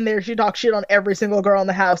went in there, she talked shit on every single girl in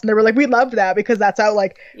the house. And they were like, we loved that because that's how,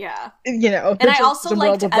 like, you know. And I also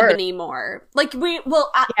liked Ebony more. Like, we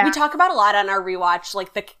talk about a lot on our rewatch,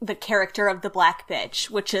 like, the character of the black bitch,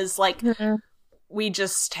 which is, like, we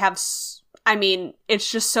just have... I mean, it's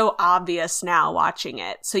just so obvious now watching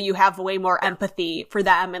it. So you have way more empathy for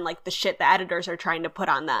them and, like, the shit the editors are trying to put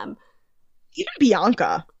on them. Even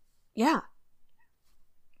Bianca. Yeah.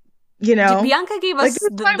 You know? Bianca gave us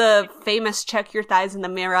the famous check your thighs in the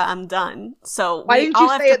mirror, I'm done. So why didn't you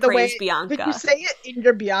have say to it the praise way, Bianca. Did you say it in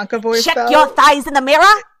your Bianca voice, check though? your thighs in the mirror,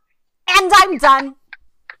 and I'm done.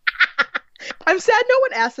 I'm sad no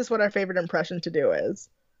one asked us what our favorite impression to do is.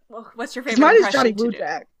 Well, what's your favorite impression to do? Mine is Johnny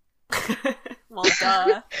Woojack. Well,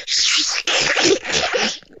 duh.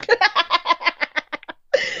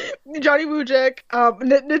 Johnny Woojack,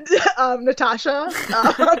 Natasha.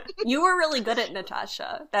 You were really good at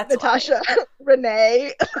Natasha. That's Natasha, why.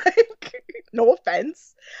 Renee. No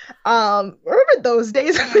offense. Remember those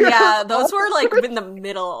days? Yeah, those were like in the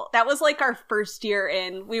middle. That was like our first year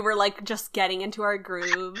in. We were like just getting into our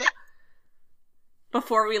groove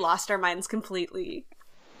before we lost our minds completely.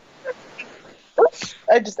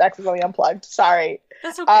 I just accidentally unplugged. Sorry.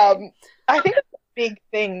 That's okay. I think it's a big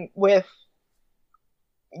thing with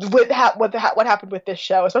what happened with this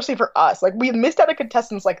show, especially for us. Like, we missed out on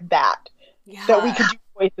contestants like that that we could do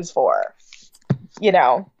voices for. You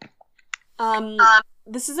know.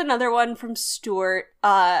 This is another one from Stuart.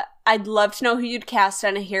 I'd love to know who you'd cast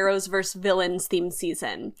on a Heroes vs. Villains themed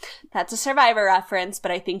season. That's a Survivor reference,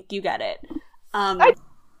 but I think you get it.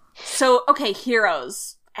 So, okay,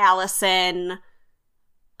 Heroes. Allison.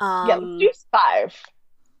 Yeah, let's do 5.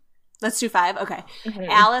 Let's do 5? Okay. Mm-hmm.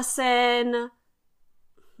 Allison.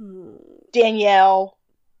 Danielle.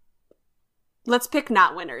 Let's pick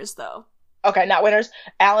not winners, though. Okay, not winners.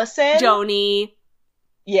 Allison. Joni.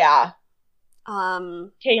 Yeah.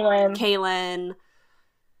 Kaylin.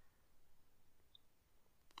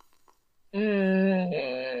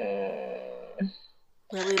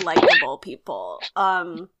 Really likable people.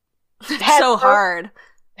 It's so hard.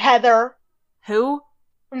 Heather. Who?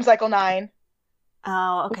 From Cycle 9.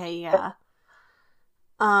 Oh, okay, yeah.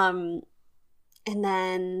 And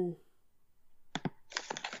then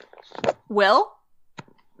Will?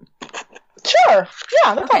 Sure.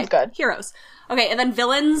 Yeah, that sounds good. Heroes. Okay, and then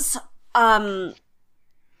villains,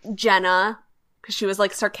 Jenna, because she was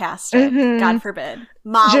like sarcastic. Mm-hmm. God forbid.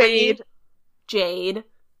 Molly. Jade.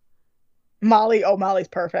 Molly. Oh, Molly's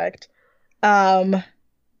perfect.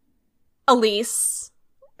 Elise.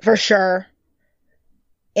 For sure.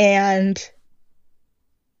 And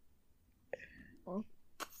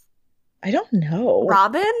I don't know.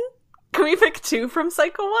 Robin? Can we pick 2 from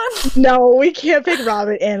Cycle 1? No, we can't pick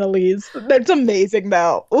Robin and Elise. That's amazing,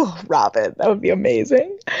 though. Oh, Robin. That would be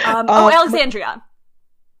amazing. Alexandria.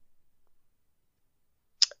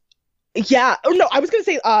 Yeah. Oh, no, I was going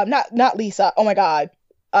to say not Lisa. Oh, my God.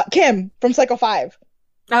 Kim from Cycle 5.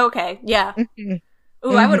 Oh, okay. Yeah. Mm-hmm.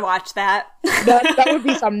 Ooh, I would watch that. that would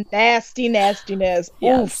be some nastiness. Yes.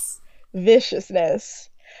 Oof, viciousness.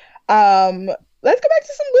 Let's go back to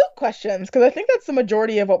some Luke questions, because I think that's the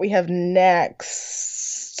majority of what we have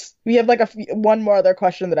next. We have like one more other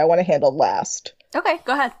question that I want to handle last. Okay,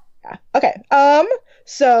 go ahead. Yeah. Okay.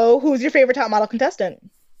 So who's your favorite top model contestant?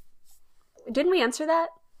 Didn't we answer that?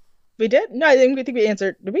 We did? No, I think we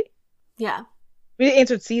answered. Did we? Yeah. We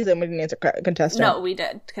answered season. We didn't answer contestant. No, we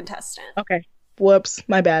did contestant. Okay. Whoops,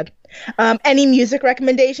 my bad. Any music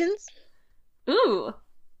recommendations? Ooh.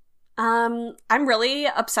 I'm really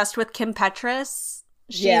obsessed with Kim Petras.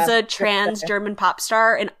 She's a trans German pop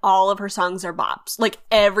star, and all of her songs are bops. Like,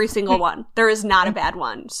 every single one. There is not a bad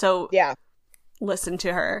one. So, yeah, listen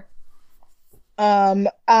to her.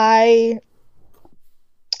 I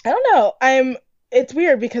don't know. It's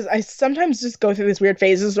weird because I sometimes just go through these weird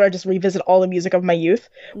phases where I just revisit all the music of my youth,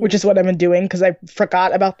 which is what I've been doing because I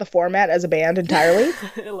forgot about the format as a band entirely.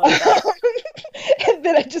 I love that. And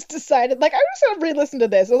then I just decided, like, I'm just gonna re-listen to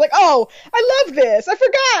this. I was like, oh, I love this. I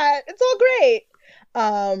forgot. It's all great.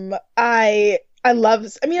 I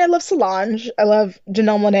love Solange. I love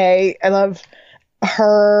Janelle Monáe. I love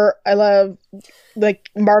her. I love, like,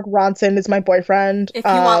 Mark Ronson is my boyfriend. If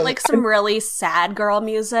you want, like, some really sad girl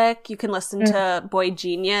music, you can listen to Boy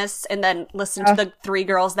Genius, and then listen to the 3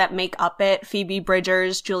 girls that make up it: Phoebe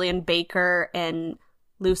Bridgers, Julian Baker, and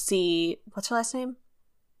Lucy, what's her last name?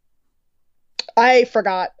 I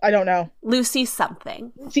forgot. I don't know. Lucy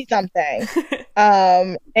something.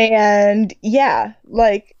 And yeah,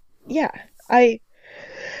 like, yeah,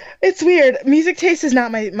 it's weird. Music taste is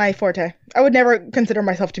not my forte. I would never consider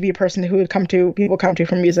myself to be a person who people come to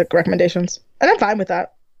for music recommendations. And I'm fine with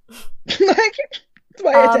that. Like, it's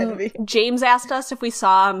my identity. James asked us if we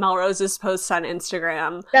saw Melrose's posts on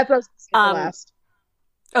Instagram. That's what I was saying last.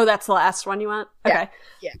 Oh, that's the last one you want? Okay.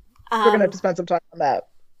 Yeah. We're going to have to spend some time on that.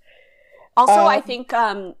 Also, I think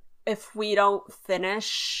if we don't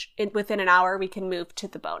finish it within an hour, we can move to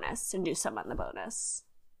the bonus and do some on the bonus.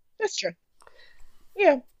 That's true.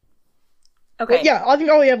 Yeah. Okay. But yeah, I think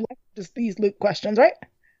all we have left is these Luke questions, right?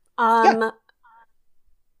 Yeah.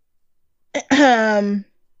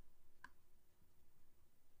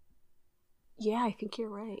 Yeah, I think you're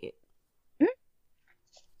right.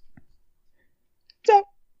 So,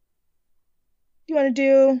 you want to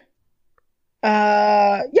do?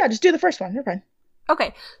 Yeah, just do the first one. You're fine.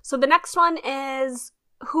 Okay, so the next one is,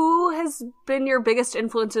 who has been your biggest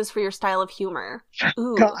influences for your style of humor?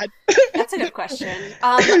 Ooh, God, that's a good question.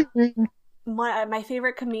 My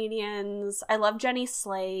favorite comedians. I love Jenny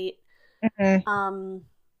Slate. Mm-hmm.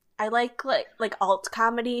 I like alt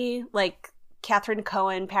comedy, like Catherine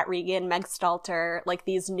Cohen, Pat Regan, Meg Stalter, like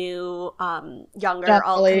these new younger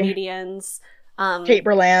alt comedians. Kate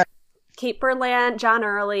Berlant, John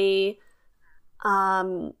Early.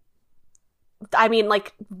 I mean,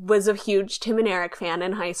 like, was a huge Tim and Eric fan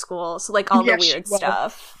in high school, so like all the weird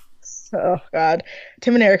stuff. Oh God,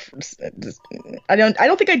 Tim and Eric. I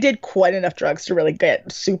don't think I did quite enough drugs to really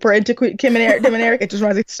get super into Tim and Eric. It just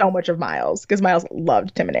reminds me so much of Miles, because Miles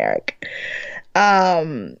loved Tim and Eric.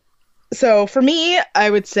 So for me, I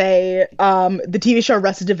would say the TV show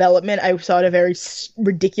Arrested Development. I saw at a very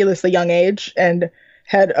ridiculously young age and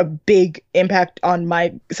had a big impact on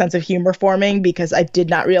my sense of humor forming, because I did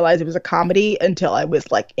not realize it was a comedy until I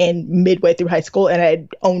was like in midway through high school, and I had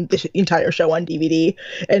owned the entire show on DVD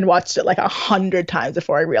and watched it like 100 times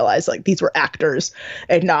before I realized like these were actors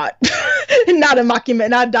and not not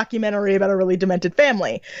a documentary about a really demented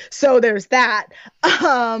family. So there's that.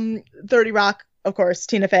 30 Rock, of course,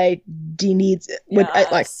 Tina Fey, Dee needs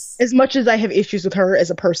like, as much as I have issues with her as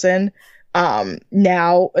a person,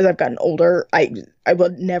 now as I've gotten older, I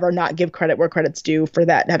will never not give credit where credit's due for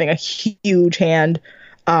that having a huge hand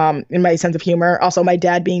in my sense of humor. Also, my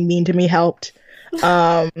dad being mean to me helped.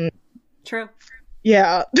 True.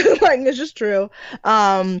 Yeah, like it's just true.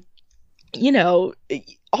 You know,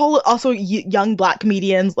 also young Black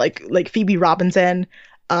comedians like Phoebe Robinson.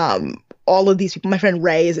 All of these people. My friend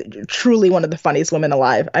Ray is truly one of the funniest women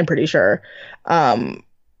alive, I'm pretty sure.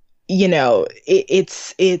 You know,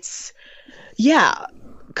 it's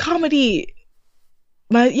comedy.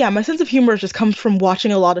 My sense of humor just comes from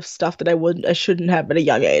watching a lot of stuff that I shouldn't have at a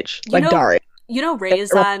young age, like Daria. You know,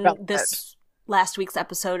 Ray's on this last week's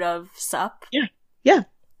episode of Sup. Yeah,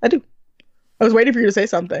 I do. I was waiting for you to say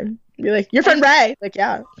something. Be like, your friend Ray. Like,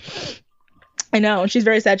 yeah. I know, and she's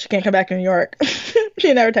very sad she can't come back to New York.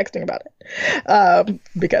 She never texting about it.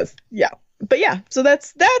 Because but yeah, so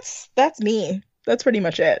that's me. That's pretty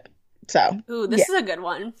much it. So, ooh, this is a good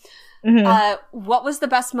one. Mm-hmm. What was the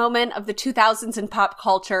best moment of the 2000s in pop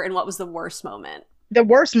culture, and what was the worst moment? The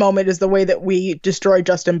worst moment is the way that we destroyed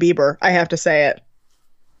Justin Bieber. I have to say it.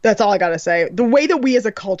 That's all I gotta say. The way that we as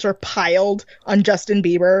a culture piled on Justin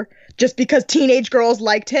Bieber just because teenage girls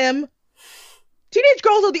liked him. Teenage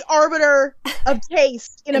girls are the arbiter of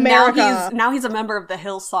taste in America. Now he's a member of the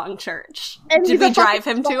Hillsong Church. And did we drive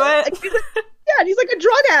him to it? And he's like a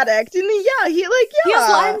drug addict. And he has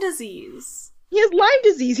Lyme disease. He has Lyme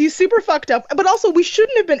disease. He's super fucked up. But also, we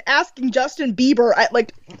shouldn't have been asking Justin Bieber at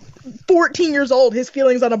like 14 years old his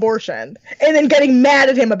feelings on abortion and then getting mad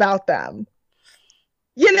at him about them.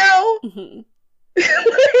 You know? Mm-hmm.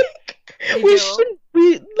 We shouldn't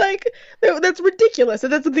be like, that's ridiculous.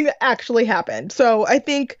 And that's something that actually happened. So I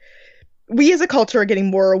think we as a culture are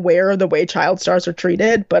getting more aware of the way child stars are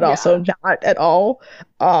treated, but also not at all.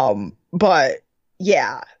 But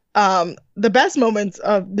yeah, the best moments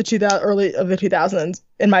of the early of the 2000s,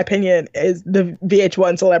 in my opinion, is the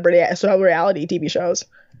VH1 celebrity reality TV shows.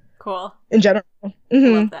 Cool. In general. Mm-hmm. I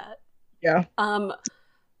love that. Yeah.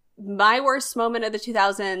 My worst moment of the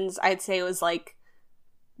 2000s, I'd say, was like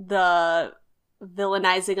the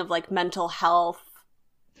villainizing of like mental health,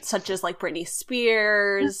 such as like Britney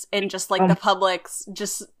Spears, and just like the public's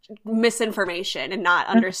just misinformation and not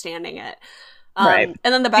understanding it. Right.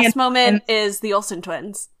 And then the best moment is the Olsen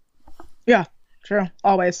twins. Yeah, true.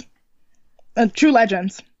 Always. True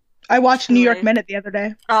legends. I watched New York Minute the other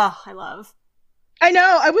day. Oh, I love. I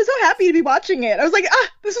know. I was so happy to be watching it. I was like,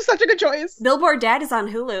 this was such a good choice. Billboard Dad is on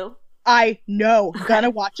Hulu. I know. I'm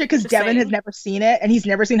gonna watch it because Devin has never seen it and he's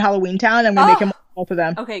never seen Halloween Town. I'm gonna make him watch both of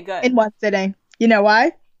them. Okay, good. In one sitting. You know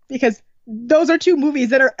why? Because those are two movies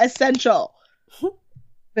that are essential.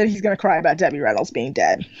 That he's gonna cry about Debbie Reynolds being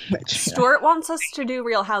dead. Which Stuart wants us to do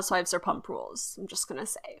Real Housewives or Pump Rules. I'm just gonna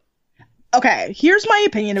say. Okay, here's my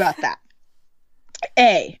opinion about that.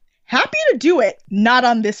 A, happy to do it, not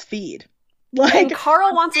on this feed. Like, and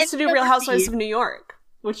Carl wants us to do Real Housewives of New York,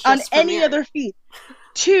 which just on any other feed.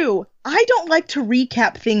 2, I don't like to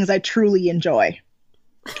recap things I truly enjoy.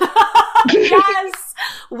 Yes!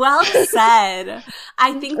 Well said.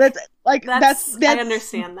 I think that's I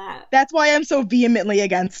understand that. That's why I'm so vehemently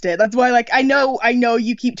against it. That's why, like, I know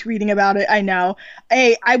you keep tweeting about it. I know.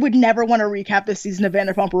 I would never want to recap this season of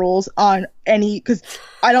Vanderpump Rules on because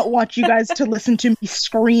I don't want you guys to listen to me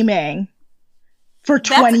screaming for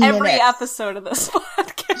 20 minutes. Every episode of this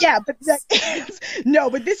podcast. Yeah, but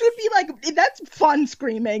but this would be like, that's fun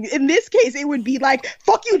screaming. In this case, it would be like,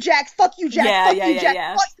 fuck you, Jax, fuck you, Jax, fuck you,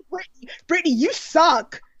 Jax, fuck you, Brittany. Brittany, you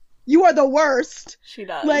suck. You are the worst. She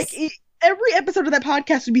does. Like, every episode of that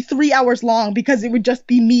podcast would be 3 hours long because it would just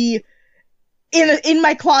be me in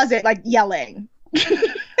my closet, like, yelling.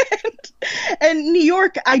 and New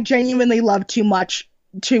York, I genuinely love too much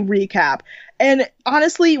to recap. And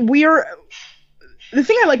honestly, the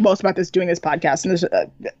thing I like most about doing this podcast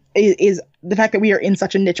is the fact that we are in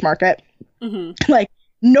such a niche market. Mm-hmm. Like,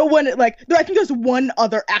 no one, like, I think there's one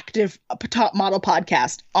other active top model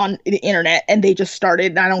podcast on the internet, and they just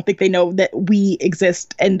started, and I don't think they know that we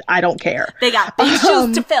exist, and I don't care. They got big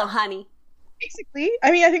shoes to fill, honey. Basically.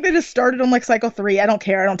 I mean, I think they just started on, like, cycle 3. I don't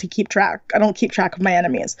care. I don't keep track of my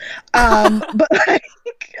enemies. But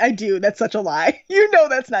I do. That's such a lie. You know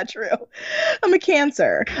that's not true. I'm a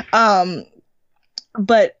Cancer.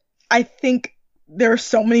 But I think there are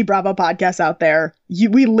so many Bravo podcasts out there.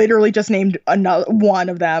 We literally just named one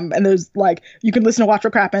of them, and there's, like, you can listen to Watch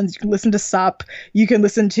What Crappens, you can listen to Sup, you can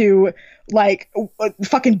listen to, like,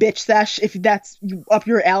 fucking Bitch Sesh if that's up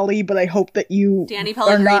your alley. But I hope that you Danny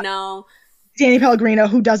Pellegrino,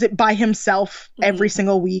 who does it by himself every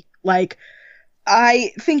single week. Like,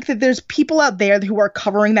 I think that there's people out there who are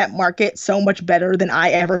covering that market so much better than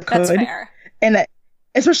I ever could. That's fair. And that,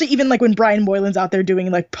 especially even, like, when Brian Moylan's out there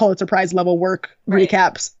doing, like, Pulitzer Prize level work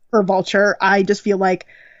recaps for Vulture, I just feel like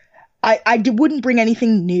I wouldn't bring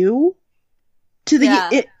anything new to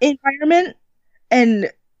the environment.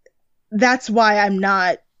 And that's why I'm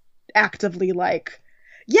not actively like,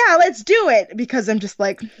 yeah, let's do it, because I'm just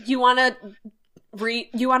like, you want to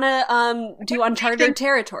do uncharted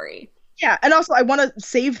territory. Yeah, and also I want to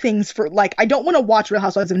save things for, like, I don't want to watch Real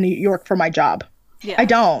Housewives of New York for my job. Yeah. I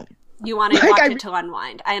don't. You want to watch it to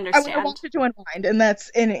unwind. I understand. I want to watch it to unwind, and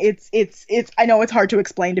it's. I know it's hard to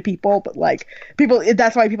explain to people, but, like,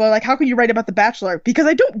 that's why people are like, how can you write about The Bachelor? Because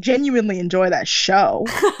I don't genuinely enjoy that show.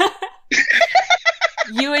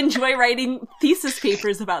 You enjoy writing thesis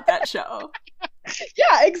papers about that show.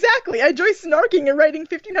 Yeah, exactly. I enjoy snarking and writing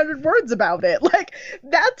 1,500 words about it. Like,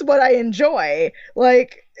 that's what I enjoy.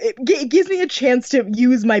 Like, it gives me a chance to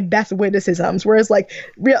use my best witticisms. Whereas, like,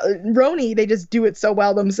 Roni, they just do it so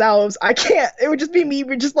well themselves. I can't. It would just be me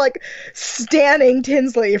just, like, standing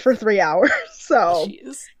Tinsley for 3 hours. So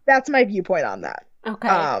that's my viewpoint on that.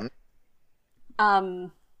 Okay.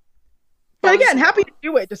 But again, happy to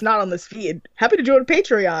do it, just not on this feed. Happy to do it on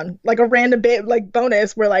Patreon, like a random bit, like,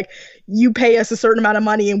 bonus where, like, you pay us a certain amount of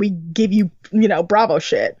money and we give you, Bravo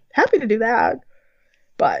shit. Happy to do that.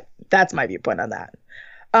 But that's my viewpoint on that.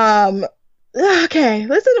 Okay,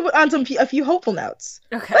 let's end on a few hopeful notes.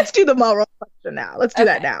 Okay. Let's do the moral question now. Let's do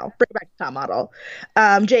that now. Bring it back to top model.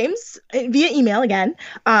 James, via email again,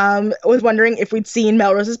 was wondering if we'd seen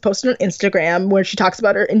Melrose's post on Instagram where she talks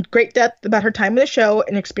about her in great depth about her time in the show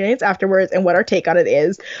and experience afterwards and what our take on it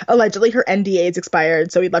is. Allegedly, her NDA is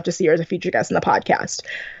expired, so we'd love to see her as a featured guest in the podcast.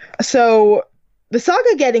 So the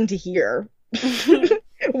saga getting to here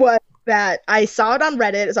was that I saw it on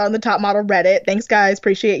Reddit. It's on the top model Reddit. Thanks, guys.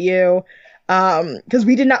 Appreciate you. Because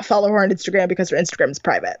we did not follow her on Instagram because her Instagram is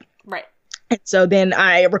private. Right. And so then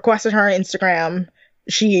I requested her on Instagram.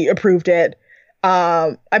 She approved it.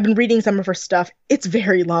 I've been reading some of her stuff. It's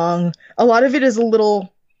very long. A lot of it is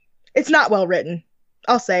it's not well written.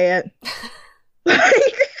 I'll say it.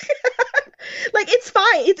 Like it's fine.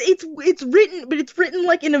 It's written, but it's written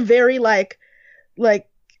like in a very like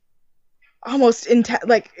almost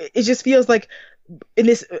like it just feels like in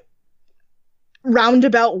this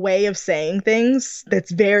roundabout way of saying things that's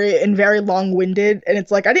very long-winded, and it's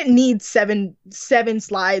like I didn't need seven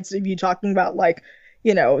slides of you talking about like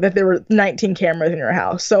that there were 19 cameras in your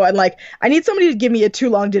house. So I need somebody to give me a too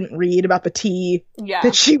long didn't read about the tea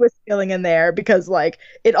that she was spilling in there, because like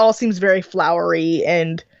it all seems very flowery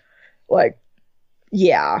and like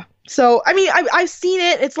So, I mean, I've seen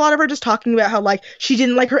it. It's a lot of her just talking about how, like, she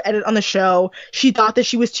didn't like her edit on the show. She thought that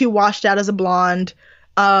she was too washed out as a blonde,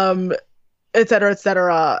 et cetera, et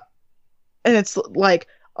cetera. And it's like,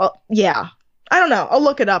 I don't know. I'll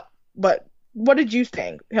look it up. But what did you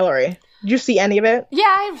think, Hillary? Did you see any of it? Yeah,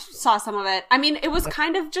 I saw some of it. I mean, it was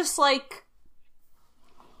kind of just like,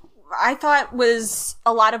 I thought was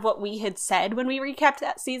a lot of what we had said when we recapped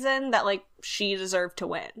that season, that, like, she deserved to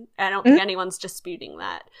win. I don't think anyone's disputing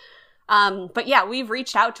that. But yeah, we've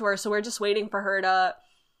reached out to her, so we're just waiting for her to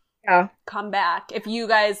come back. If you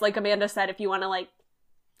guys, like Amanda said, if you want to like,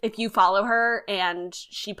 if you follow her and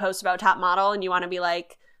she posts about Top Model and you want to be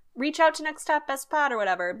like, reach out to Next Top Best Pod or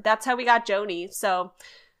whatever, that's how we got Joni. So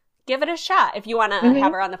give it a shot if you want to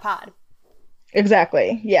have her on the pod.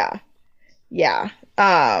 Exactly. Yeah.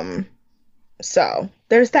 So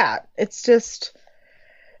there's that. It's just,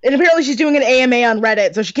 and apparently she's doing an AMA on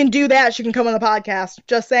Reddit, so she can do that. She can come on the podcast.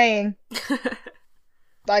 Just saying.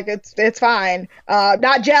 Like, it's fine.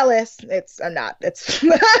 Not jealous. I'm not. It's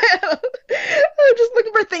I'm just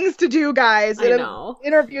looking for things to do, guys. I know.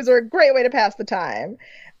 Interviews are a great way to pass the time.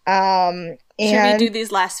 And should we do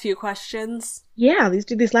these last few questions? Yeah, let's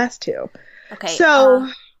do these last two. Okay. So,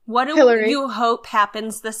 what do you hope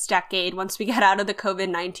happens this decade once we get out of the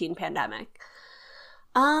COVID-19 pandemic?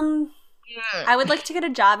 I would like to get a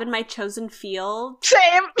job in my chosen field.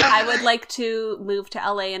 Same. I would like to move to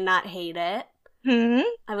LA and not hate it. Mm-hmm.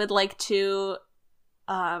 I would like to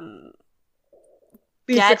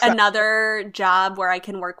get another job where I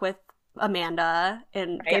can work with Amanda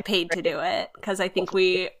and get paid to do it, because I think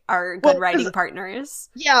we are good writing partners.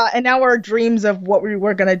 Yeah, and now our dreams of what we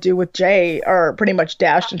were going to do with Jay are pretty much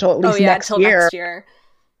dashed until at least next year.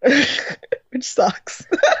 Which sucks.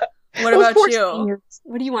 What about you?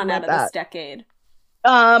 What do you want out of this decade?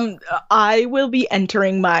 I will be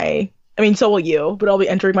entering so will you, but I'll be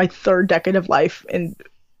entering my third decade of life in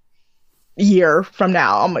a year from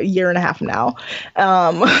now. I'm a year and a half from now,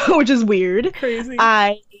 which is weird. Crazy.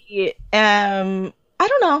 I don't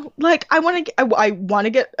know. Like, I want to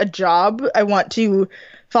get a job. I want to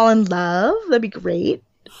fall in love. That'd be great.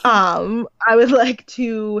 I would like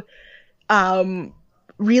to,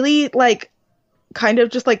 really like, kind of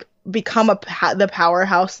just like become the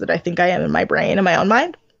powerhouse that I think I am in my brain, in my own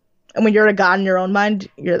mind. And when you're a god in your own mind,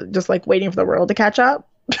 you're just like waiting for the world to catch up.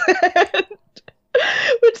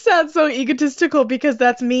 Which sounds so egotistical because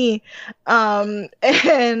that's me.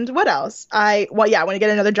 And what else? I want to get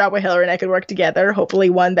another job with Hillary and I could work together. Hopefully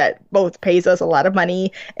one that both pays us a lot of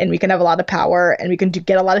money and we can have a lot of power and we can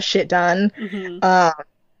get a lot of shit done. Mm-hmm.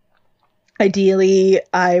 Ideally,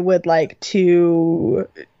 I would like to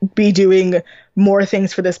be doing more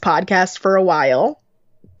things for this podcast for a while.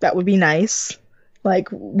 That would be nice. Like,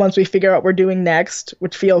 once we figure out what we're doing next,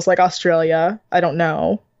 which feels like Australia. I don't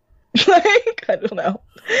know. I don't know.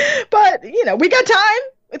 But, we got time.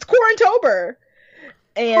 It's Quarantober.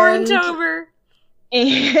 Quarantober.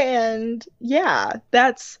 And, yeah,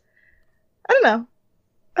 that's... I don't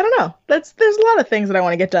know. There's a lot of things that I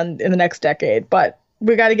want to get done in the next decade, but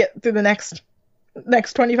we got to get through the next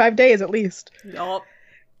 25 days at least. Yup.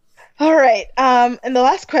 All right. And the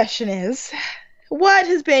last question is... what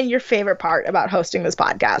has been your favorite part about hosting this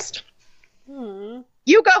podcast? You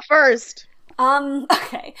go first.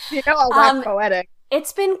 Okay. I'll wax poetic.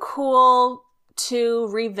 It's been cool to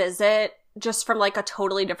revisit, just from like a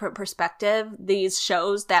totally different perspective, these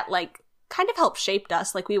shows that like kind of helped shape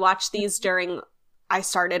us. Like, we watched these I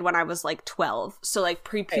started when I was like 12. So like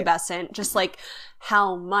prepubescent, just like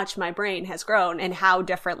how much my brain has grown and how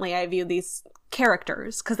differently I view these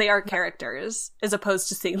characters, because they are characters as opposed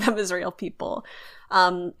to seeing them as real people.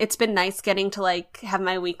 It's been nice getting to like have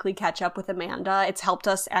my weekly catch up with Amanda. It's helped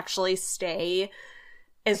us actually stay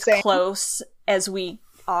as close as we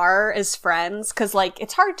are as friends, because like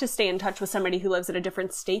it's hard to stay in touch with somebody who lives in a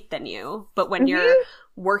different state than you, but when you're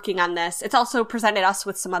working on this, it's also presented us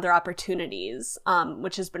with some other opportunities,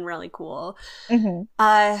 which has been really cool.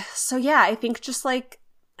 So yeah, I think just like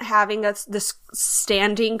having this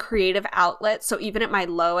standing creative outlet, so even at my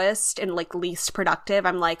lowest and like least productive,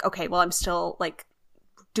 I'm like, okay, well, I'm still like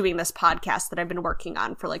doing this podcast that I've been working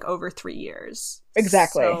on for like over 3 years.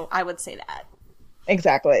 Exactly. So I would say that.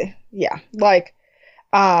 Exactly. Yeah. Like,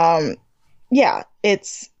 yeah,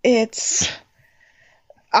 it's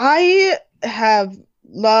I have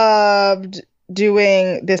loved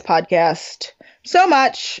doing this podcast so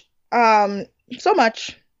much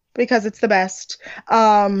because it's the best.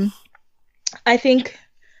 I think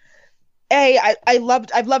I've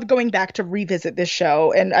loved going back to revisit this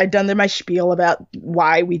show, and I've done my spiel about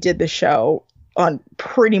why we did this show on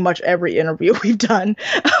pretty much every interview we've done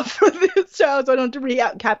for this show, so I don't have to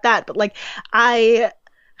recap that. But like, I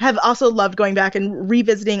have also loved going back and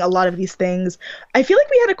revisiting a lot of these things. I feel like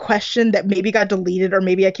we had a question that maybe got deleted, or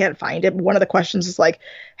maybe I can't find it. But one of the questions is like,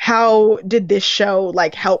 how did this show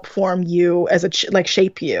like help form you as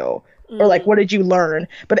shape you, or like what did you learn?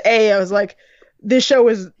 But I was like, this show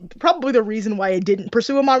is probably the reason why I didn't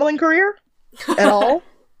pursue a modeling career at all.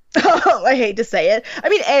 I hate to say it. I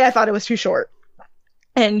mean, I thought it was too short,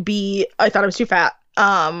 and B, I thought it was too fat.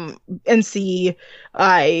 And C,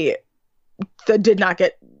 I did not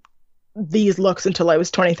get these looks until I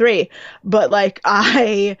was 23. But like,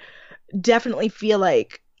 I definitely feel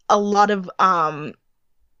like a lot of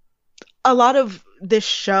this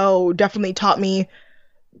show definitely taught me,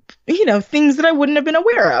 you know, things that I wouldn't have been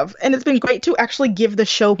aware of. And it's been great to actually give the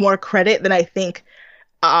show more credit than I think,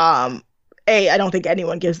 I don't think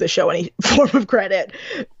anyone gives the show any form of credit,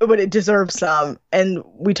 but it deserves some. And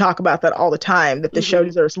we talk about that all the time, that the show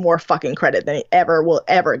deserves more fucking credit than it will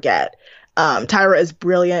ever get. Tyra is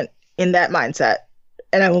brilliant in that mindset,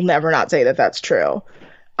 and I will never not say that that's true.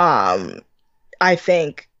 I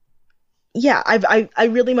think, yeah, I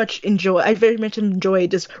very much enjoy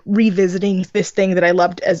just revisiting this thing that I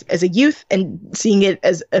loved as a youth and seeing it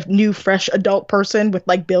as a new, fresh adult person with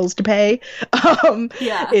like bills to pay.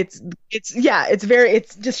 It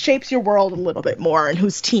just shapes your world a little bit more and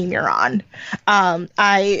whose team you're on.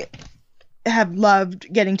 I have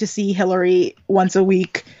loved getting to see Hillary once a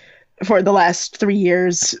week for the last 3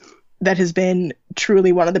 years. That has been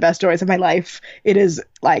truly one of the best joys of my life. It is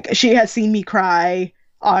like, she has seen me cry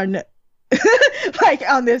on like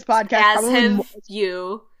on this podcast. As have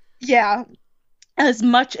you. Yeah. As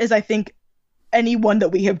much as I think anyone that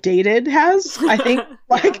we have dated has, I think.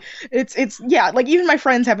 Like, it's like, even my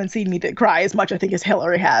friends haven't seen me cry as much, I think, as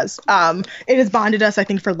Hillary has. It has bonded us, I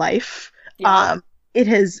think, for life. Yeah. It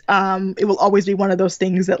will always be one of those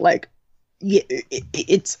things that, like,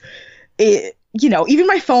 you know, even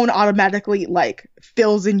my phone automatically like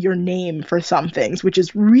fills in your name for some things, which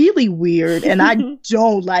is really weird, and I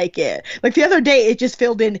don't like it. Like the other day, it just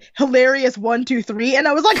filled in hilarious 123, and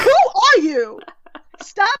I was like, "Who are you?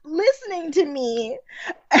 Stop listening to me,"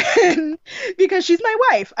 and because she's my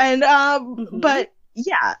wife. And but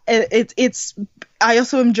yeah, it's. I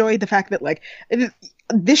also enjoy the fact that like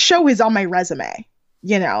this show is on my resume.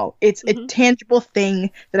 You know, it's a tangible thing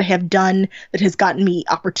that I have done that has gotten me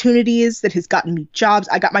opportunities, that has gotten me jobs.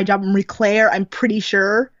 I got my job in Reclaire, I'm pretty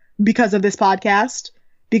sure, because of this podcast,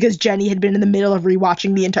 because Jenny had been in the middle of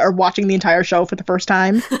watching the entire show for the first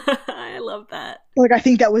time. I love that. Like, I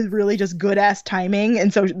think that was really just good ass timing.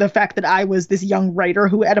 And so the fact that I was this young writer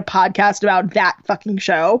who had a podcast about that fucking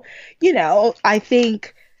show, you know, I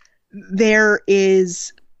think there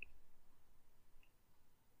is,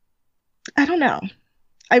 I don't know.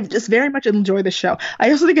 I just very much enjoy the show. I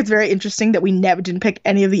also think it's very interesting that we didn't pick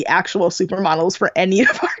any of the actual supermodels for any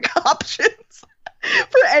of our options.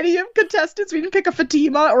 For any of contestants, we didn't pick a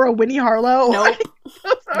Fatima or a Winnie Harlow. Nope.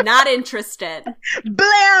 Not interested.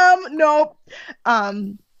 Blam! Nope.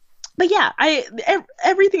 But yeah,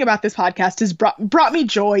 everything about this podcast has brought me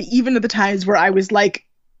joy, even at the times where I was like,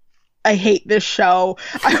 I hate this show.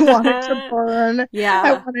 I want it to burn. Yeah.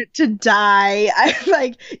 I want it to die. I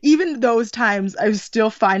like, even those times, I was still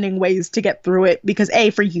finding ways to get through it because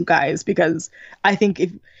for you guys, because I think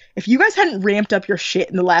if you guys hadn't ramped up your shit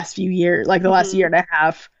in the last few years, like the last year and a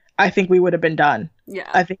half, I think we would have been done. Yeah.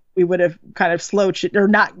 I think we would have kind of slowed shit, or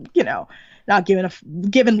not, you know, not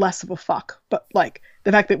given less of a fuck, but like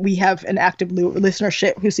the fact that we have an active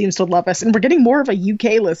listenership who seems to love us, and we're getting more of a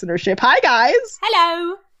UK listenership. Hi guys.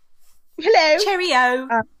 Hello. Cheerio.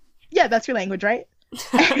 Yeah, that's your language, right?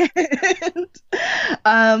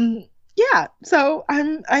 And, yeah, so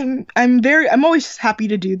I'm always happy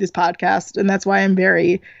to do this podcast, and that's why I'm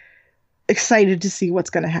very excited to see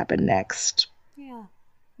what's going to happen next. Yeah.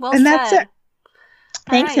 Well, and that's it.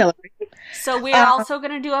 Thanks, right. Hillary. So we're also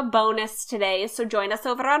going to do a bonus today, so join us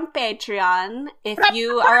over on Patreon if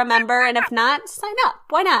you are a member, and if not, sign up.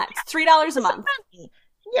 Why not? It's $3 a month.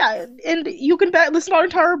 Yeah, and you can listen to our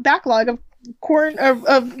entire backlog of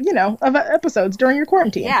episodes during your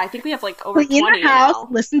quarantine. Yeah, I think we have like over 20 in your house, now.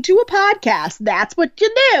 Listen to a podcast. That's what you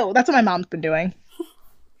do. That's what my mom's been doing.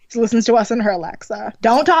 She listens to us in her Alexa.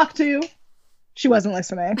 Don't talk to. She wasn't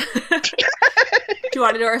listening. Do you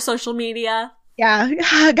want to do our social media? Yeah.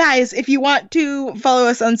 Guys, if you want to follow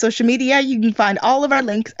us on social media, you can find all of our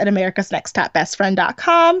links at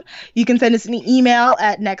americasnexttopbestfriend.com. You can send us an email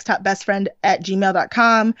at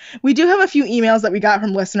nexttopbestfriend@gmail.com. We do have a few emails that we got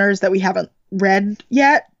from listeners that we haven't read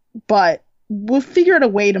yet, but we'll figure out a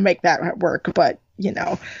way to make that work. But, you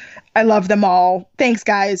know, I love them all. Thanks,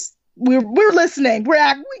 guys. We're listening.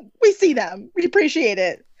 We see them. We appreciate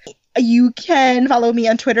it. You can follow me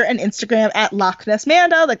on Twitter and Instagram at Loch Ness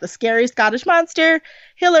Manda, like the scary Scottish monster.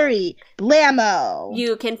 Hillary Blammo.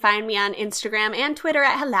 You can find me on Instagram and Twitter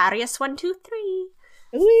at Hilarious123.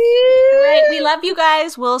 All right, we love you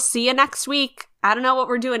guys. We'll see you next week. I don't know what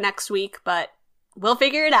we're doing next week, but we'll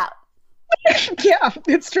figure it out. Yeah,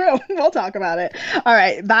 it's true. We'll talk about it. All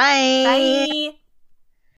right, bye. Bye.